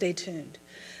food, so stay tuned.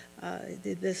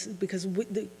 Because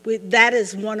that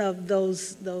is one of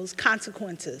those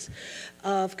consequences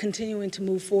of continuing to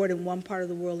move forward in one part of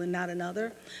the world and not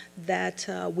another that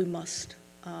we must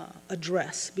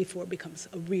address before it becomes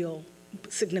a real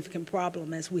significant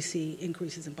problem as we see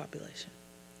increases in population.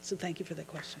 So thank you for that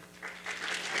question.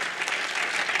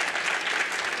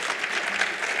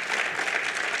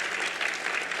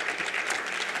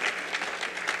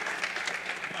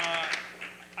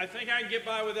 I think I can get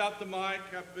by without the mic.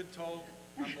 I've been told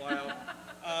I'm loud.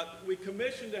 We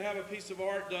commissioned to have a piece of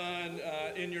art done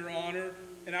in your honor,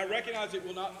 and I recognize it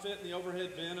will not fit in the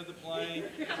overhead bin of the plane,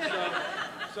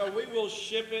 so we will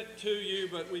ship it to you,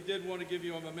 but we did want to give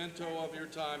you a memento of your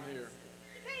time here.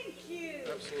 Thank you.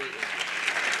 Absolutely.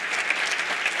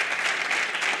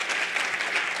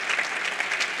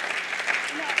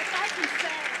 Now,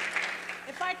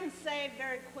 if I can say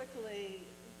very quickly,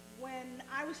 when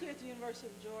I was here at the University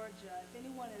of Georgia, if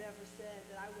anyone had ever said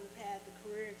that I would have had the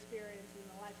career experience and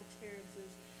the life experiences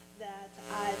that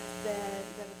have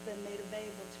been made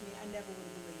available to me, I never would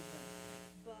have believed them.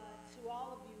 But to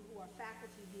all of you who are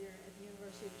faculty here at the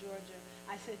University of Georgia,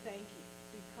 I say thank you,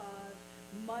 because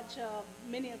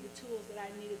many of the tools that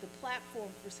I needed, the platform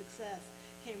for success,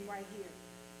 came from right here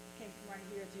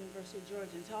at the University of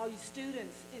Georgia. And to all you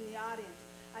students in the audience,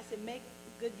 I say make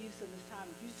good use of this time.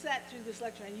 If you sat through this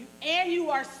lecture and you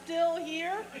are still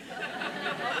here,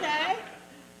 okay,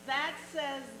 that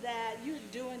says that you're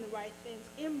doing the right things.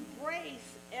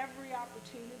 Embrace every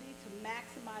opportunity to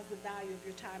maximize the value of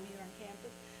your time here on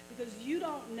campus, because you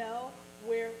don't know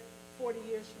where 40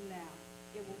 years from now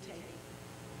it will take you.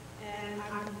 And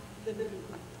I'm living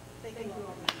proof. Thank you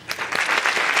all.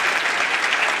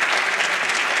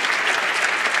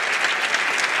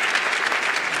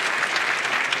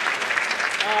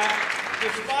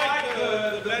 Despite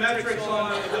the metrics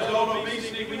on adult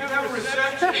obesity, we have a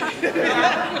reception. But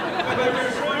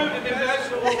there's fruit and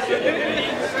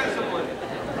vegetables.